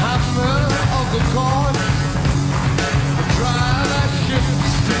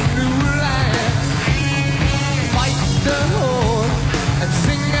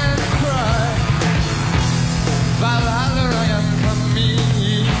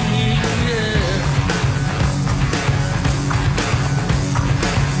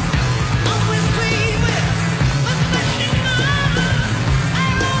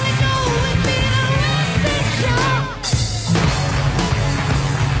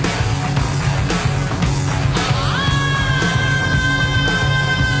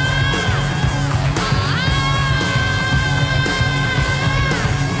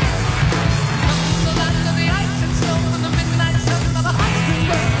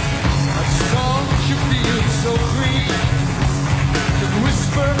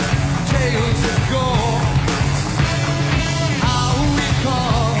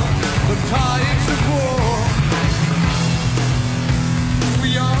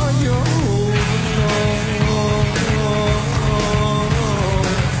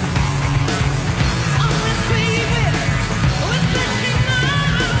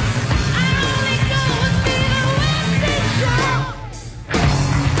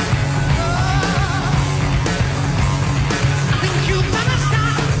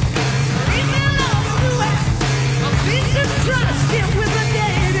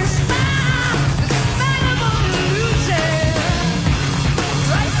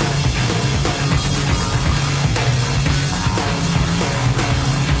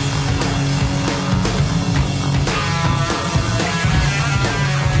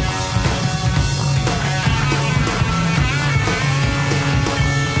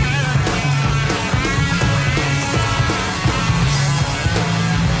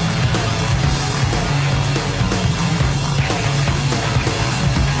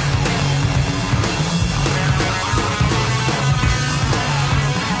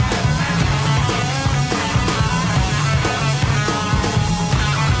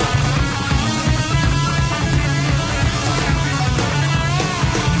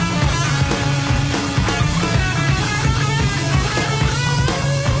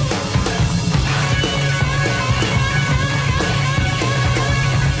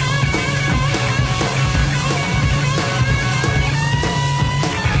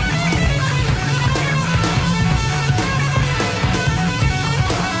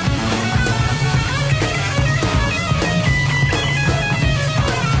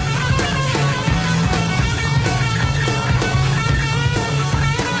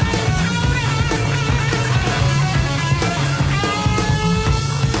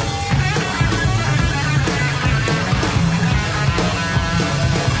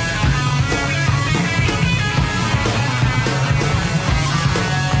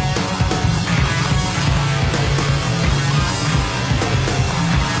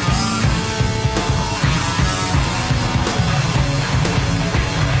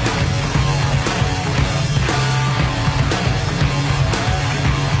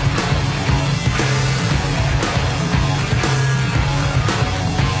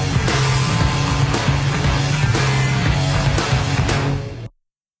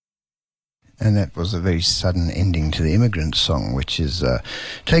was a very sudden ending to the Immigrant song, which is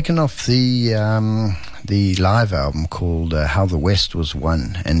taken off the live album called How the West Was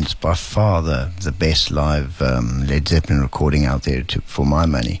Won, and it's by far the best live Led Zeppelin recording out there for my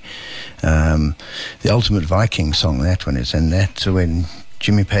money. The Ultimate Viking song, that one is, and that's when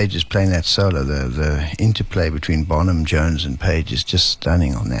Jimmy Page is playing that solo. The interplay between Bonham, Jones and Page is just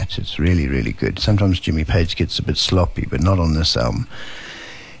stunning on that. It's really, really good. Sometimes Jimmy Page gets a bit sloppy, but not on this album.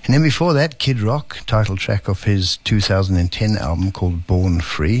 And then before that, Kid Rock, title track of his 2010 album called Born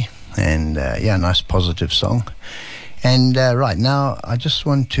Free. And nice positive song. And right now, I just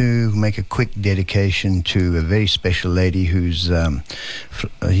want to make a quick dedication to a very special lady who's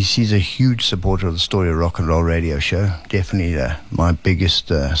she's a huge supporter of the Story of Rock and Roll radio show. Definitely my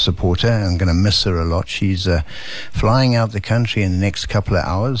biggest supporter. I'm going to miss her a lot. She's flying out the country in the next couple of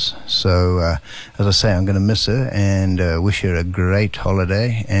hours. So, as I say, I'm going to miss her and wish her a great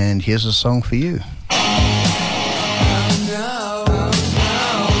holiday. And here's a song for you.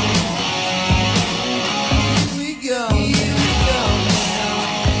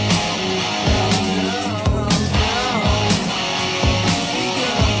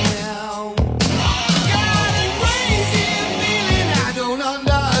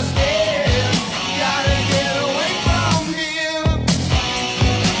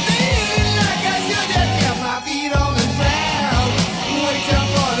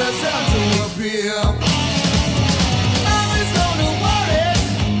 Yeah.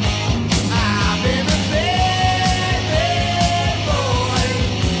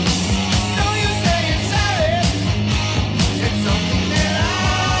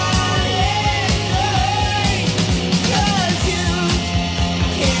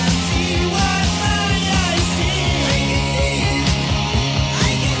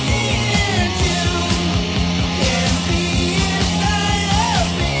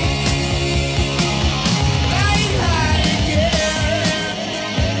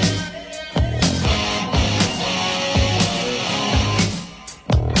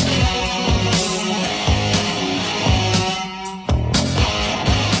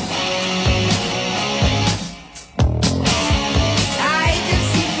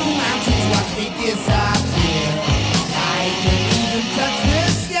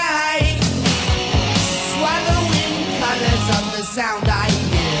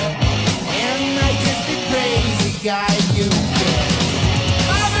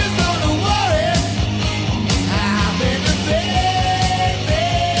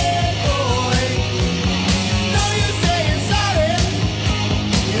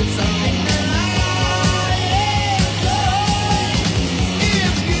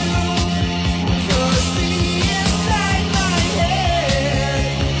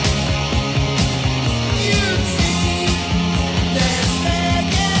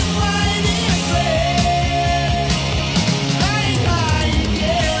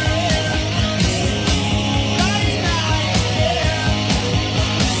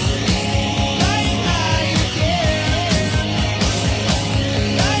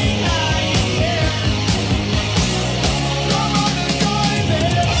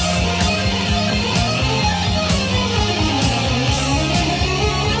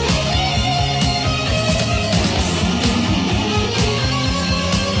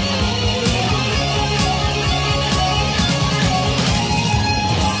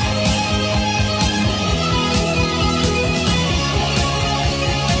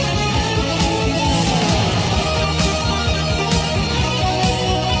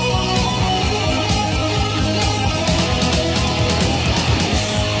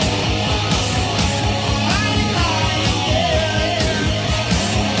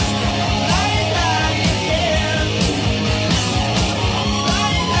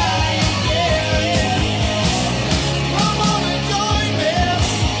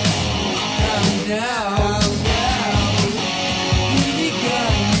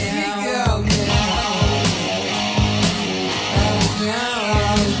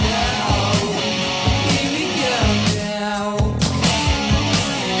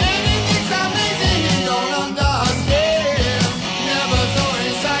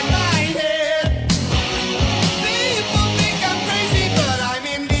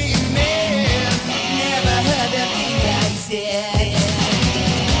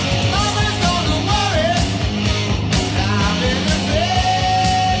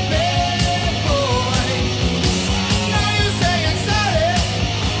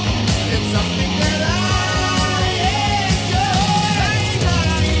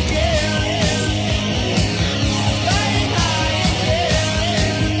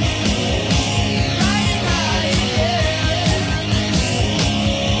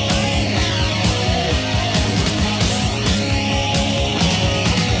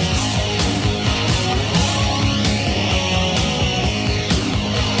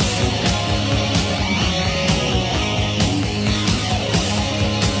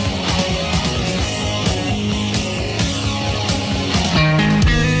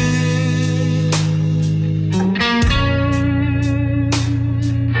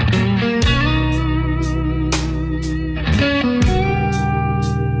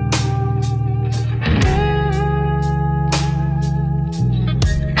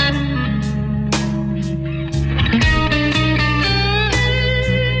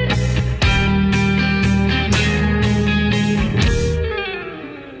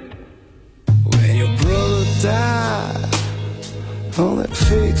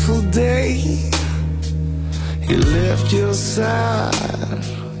 fateful day he left your side.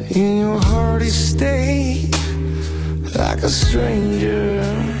 In your heart he stayed like a stranger,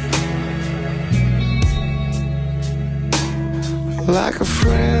 like a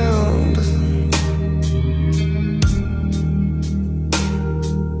friend.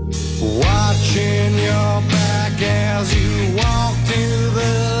 Watching your back as you walk to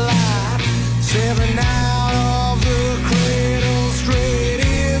the light, stepping out of the cradle straight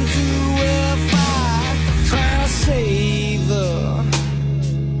into a fight, trying to save the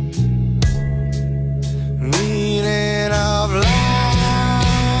meaning of life.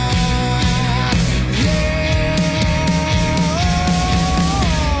 Yeah,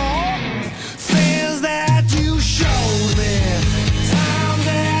 things that you showed me, times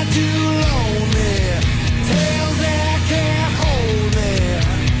that you loaned me, tales that can't hold me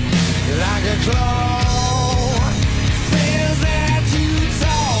like a claw. Things that you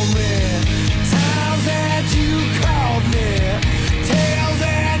taught me, times that you called me, tales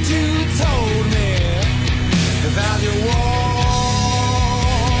that you told me about your war,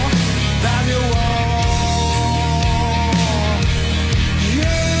 about your war.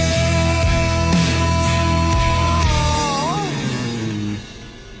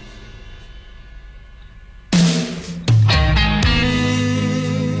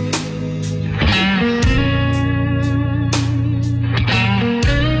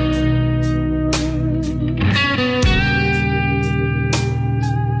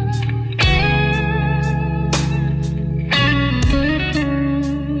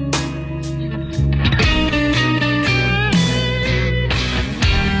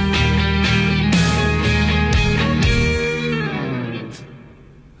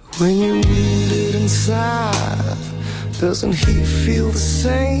 When you're wounded inside, doesn't he feel the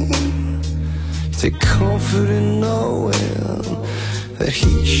same? Take comfort in knowing that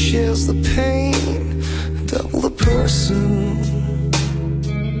he shares the pain. Double the person,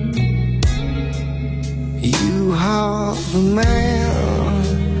 you are the man.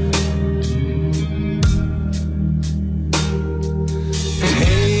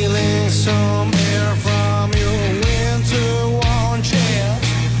 Hailing some air from your winter-worn chest,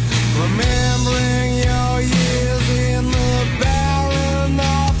 remembering your years in the barren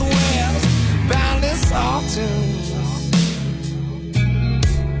northwest, boundless autumns.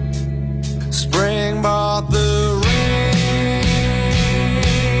 Spring brought the rain.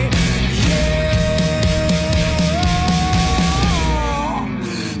 Yeah.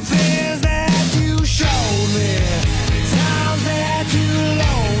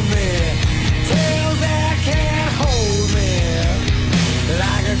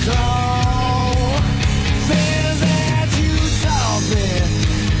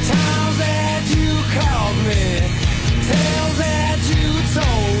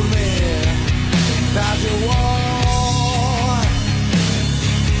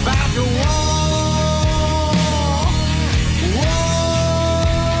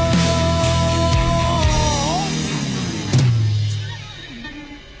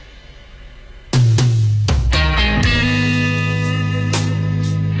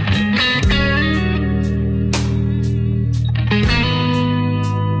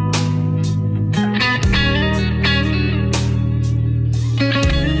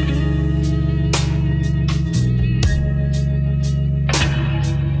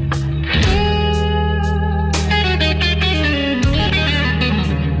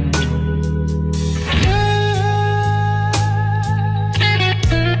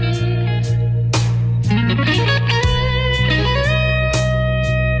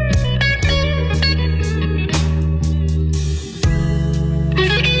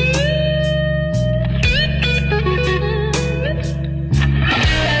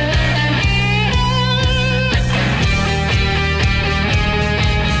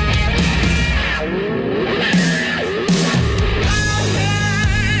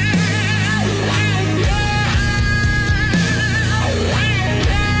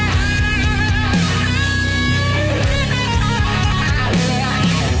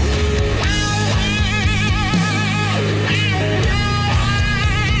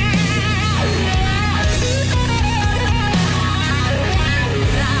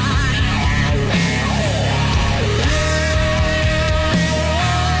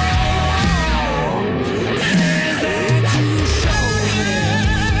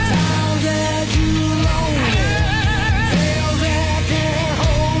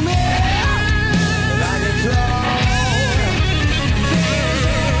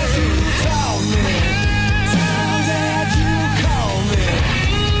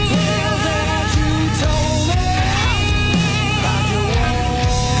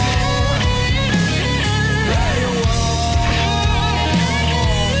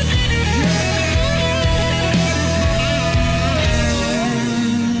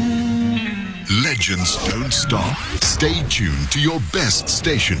 Just don't stop. Stay tuned to your best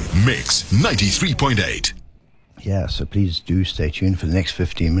station, Mix 93.8. Yeah, so please do stay tuned for the next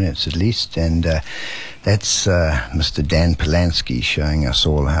 15 minutes at least. And that's Mr. Dan Patlansky showing us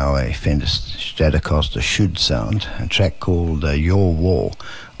all how a Fender Stratocaster should sound. A track called Your War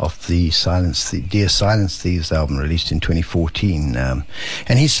off the Dear Silence Thieves album released in 2014. And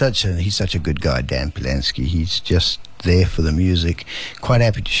he's such a good guy, Dan Patlansky. He's just there for the music, quite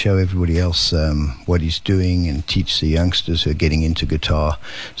happy to show everybody else what he's doing and teach the youngsters who are getting into guitar.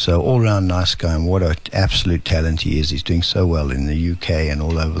 So all round nice guy, and what an absolute talent he is. He's doing so well in the UK and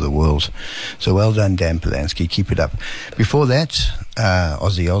all over the world. So well done, Dan Patlansky, keep it up. Before that,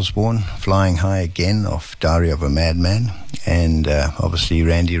 Ozzy Osbourne, Flying High Again off Diary of a Madman, and obviously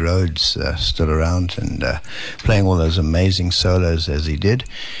Randy Rhoads still around and playing all those amazing solos as he did.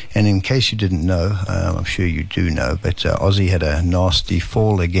 And in case you didn't know, I'm sure you do know, but Ozzy had a nasty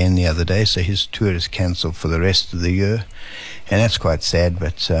fall again the other day, so his tour is cancelled for the rest of the year. And that's quite sad,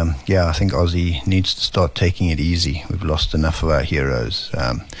 but yeah, I think Ozzy needs to start taking it easy. We've lost enough of our heroes.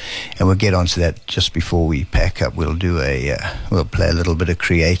 And we'll get onto that just before we pack up. We'll play a little bit of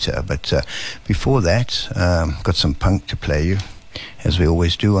Creator. But before that, got some punk to play you, as we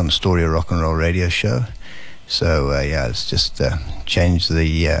always do on the Story of Rock and Roll radio show. So yeah, let's just change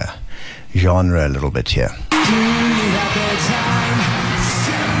the genre a little bit here.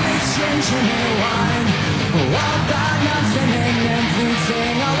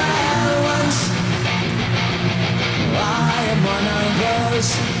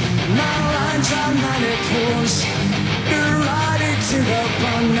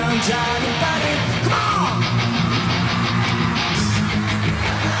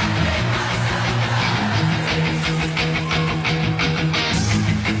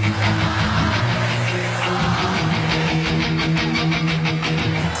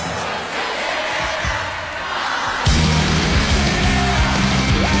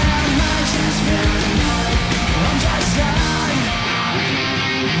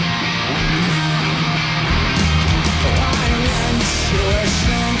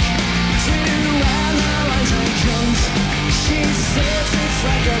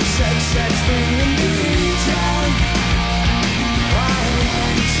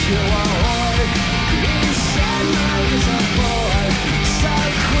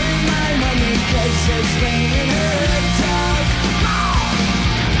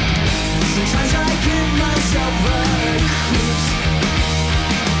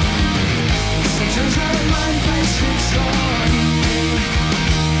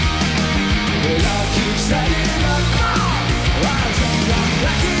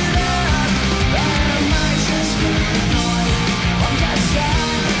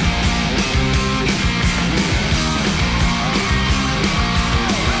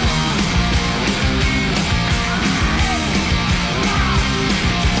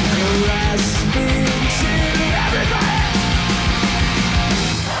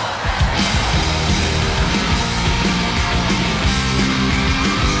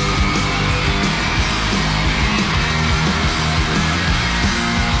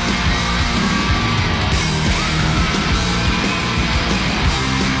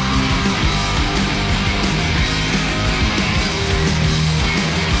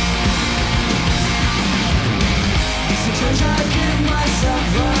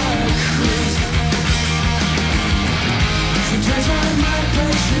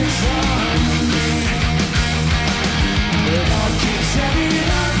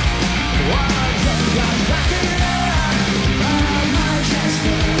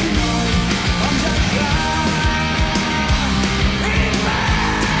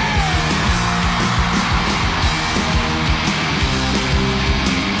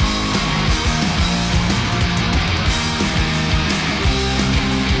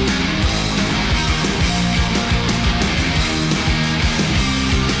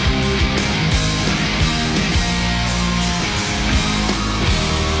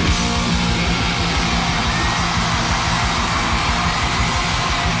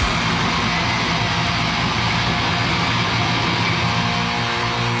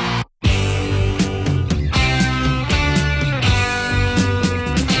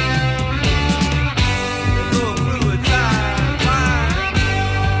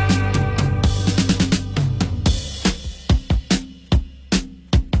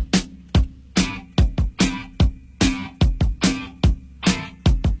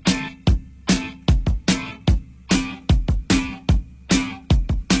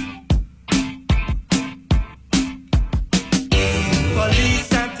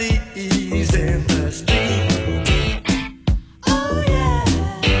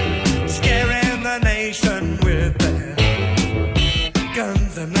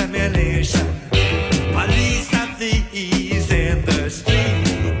 ammunition. Police and thieves in the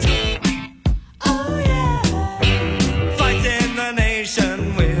street. Oh yeah. Fighting the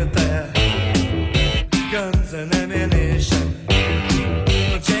nation with their guns and ammunition.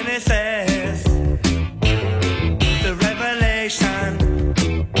 Genesis, the revelation,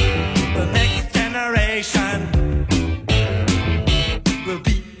 the next generation will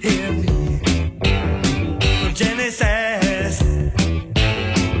be in me. From Genesis,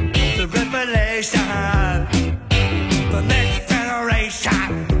 the revelation, the next generation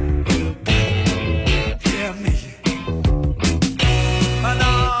will be in me. And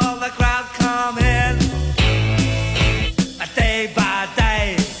all the crowd come in, day by day,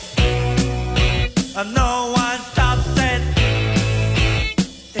 and no one stops it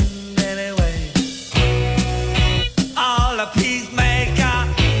in any way. All a peacemaker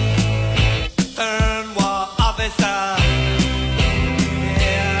turn war officer.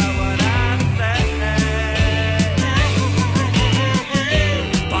 Hear what I say.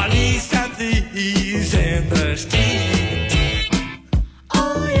 Police and thieves in the street.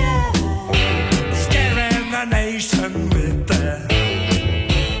 Oh yeah. Scaring the nation with their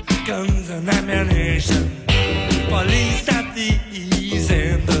guns and ammunition. Police and thieves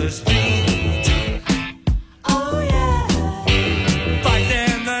in the street. Oh yeah.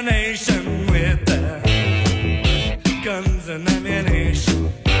 Fighting the nation with their guns and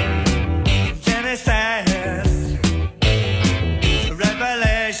ammunition. Genesis, the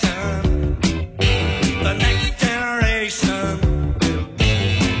revelation, the next generation will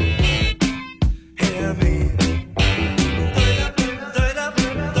hear me.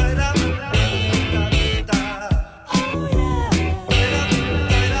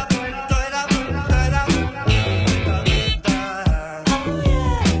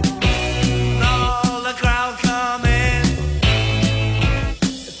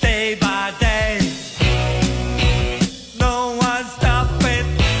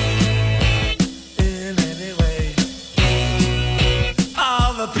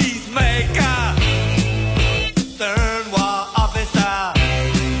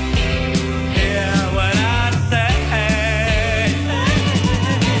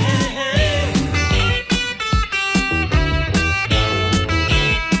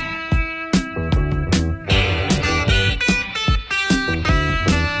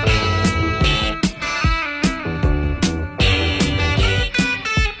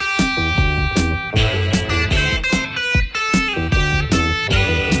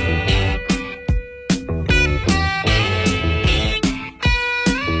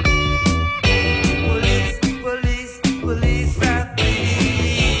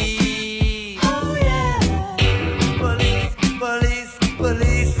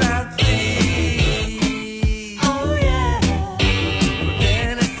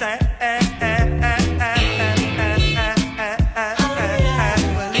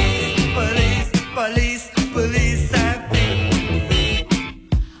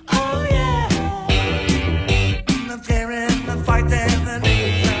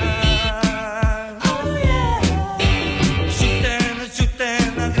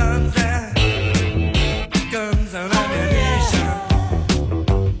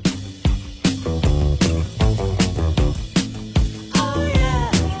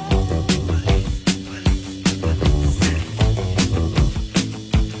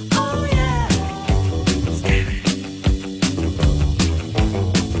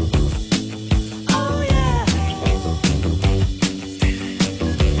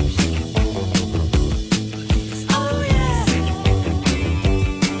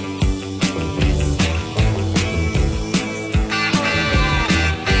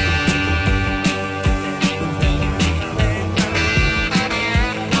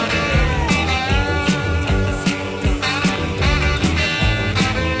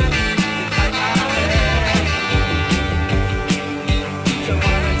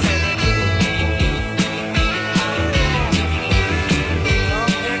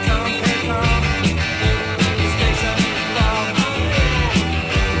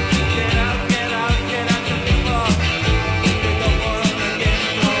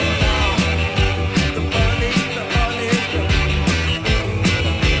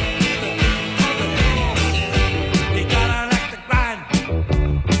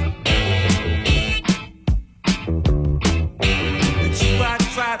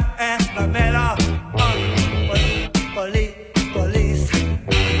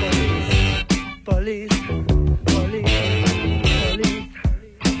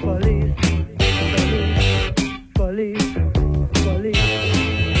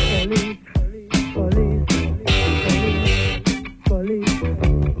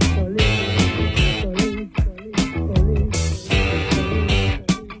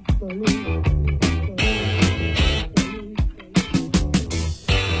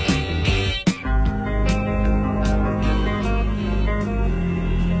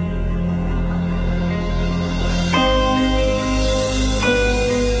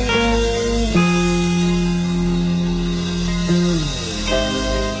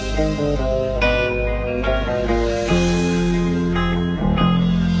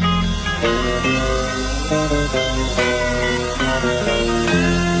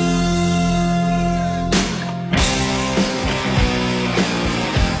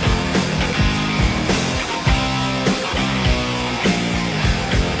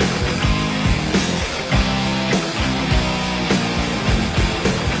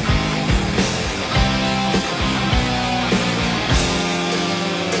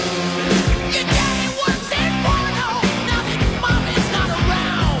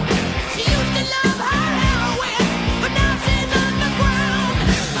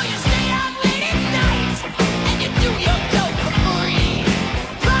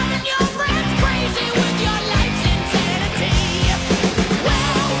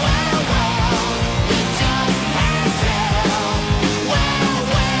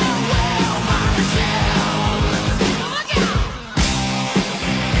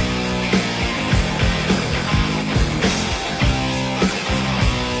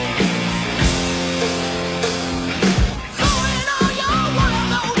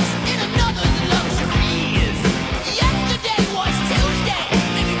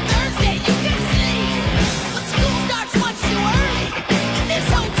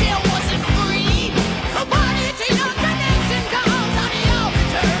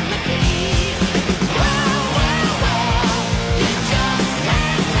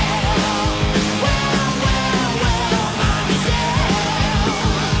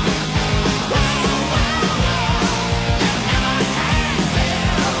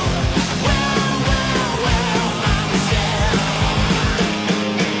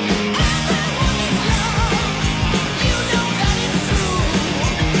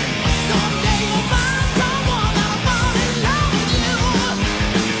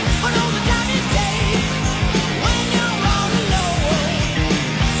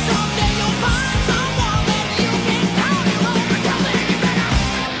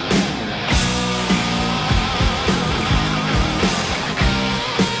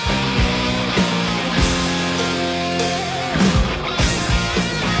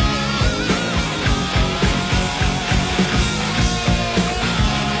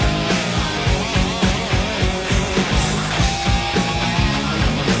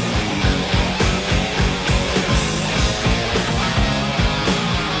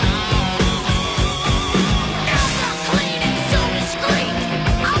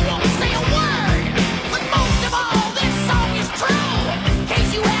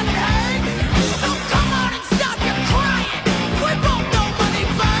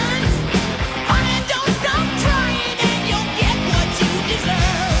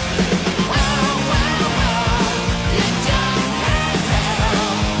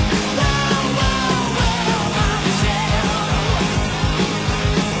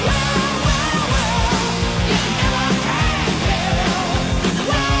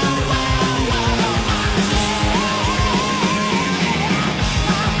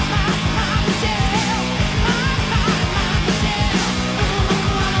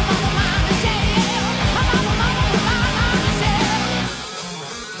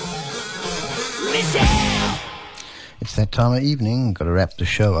 Time of evening. Got to wrap the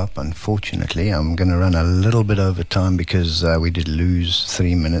show up. Unfortunately, I'm going to run a little bit over time because we did lose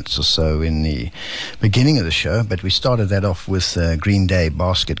 3 minutes or so in the beginning of the show, but we started that off with Green Day,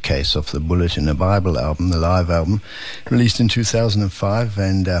 Basket Case, off the Bullet in the Bible album, the live album, released in 2005,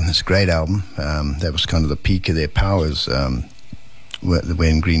 and it's a great album. That was kind of the peak of their powers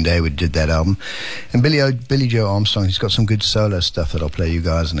when Green Day did that album. And Billy Joe Armstrong, he's got some good solo stuff that I'll play you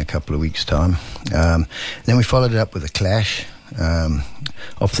guys in a couple of weeks' time. Then we followed it up with a Clash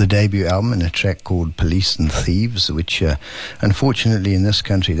off the debut album, and a track called Police and Thieves, which unfortunately in this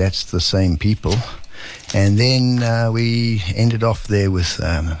country that's the same people. And then we ended off there with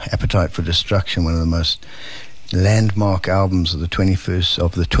Appetite for Destruction, one of the most landmark albums of the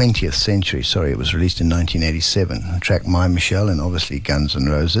 20th century. Sorry, it was released in 1987. The track My Michelle, and obviously Guns N'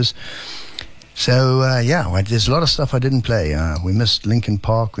 Roses. So there's a lot of stuff I didn't play. We missed Linkin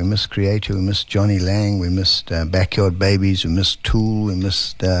Park, we missed Creator, we missed Johnny Lang, we missed Backyard Babies, we missed Tool, we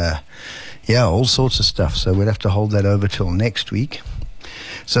missed all sorts of stuff. So we'll have to hold that over till next week.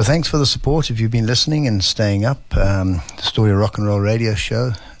 So thanks for the support if you've been listening and staying up. The Story of Rock and Roll radio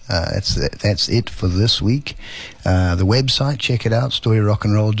show. That's it for this week. The website, check it out,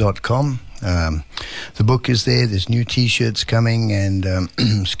 storyrockandroll.com. The book is there. There's new T-shirts coming, and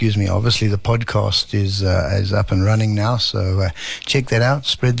excuse me. Obviously, the podcast is up and running now. So check that out.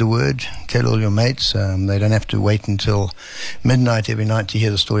 Spread the word. Tell all your mates. They don't have to wait until midnight every night to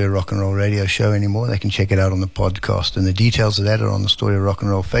hear the Story of Rock and Roll radio show anymore. They can check it out on the podcast, and the details of that are on the Story of Rock and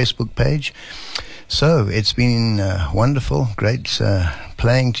Roll Facebook page. So it's been wonderful, great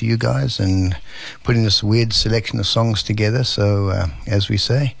playing to you guys and putting this weird selection of songs together. So as we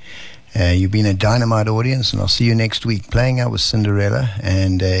say. You've been a dynamite audience, and I'll see you next week playing out with Cinderella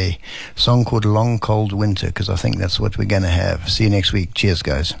and a song called Long Cold Winter, because I think that's what we're going to have. See you next week. Cheers,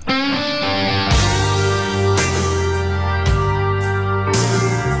 guys.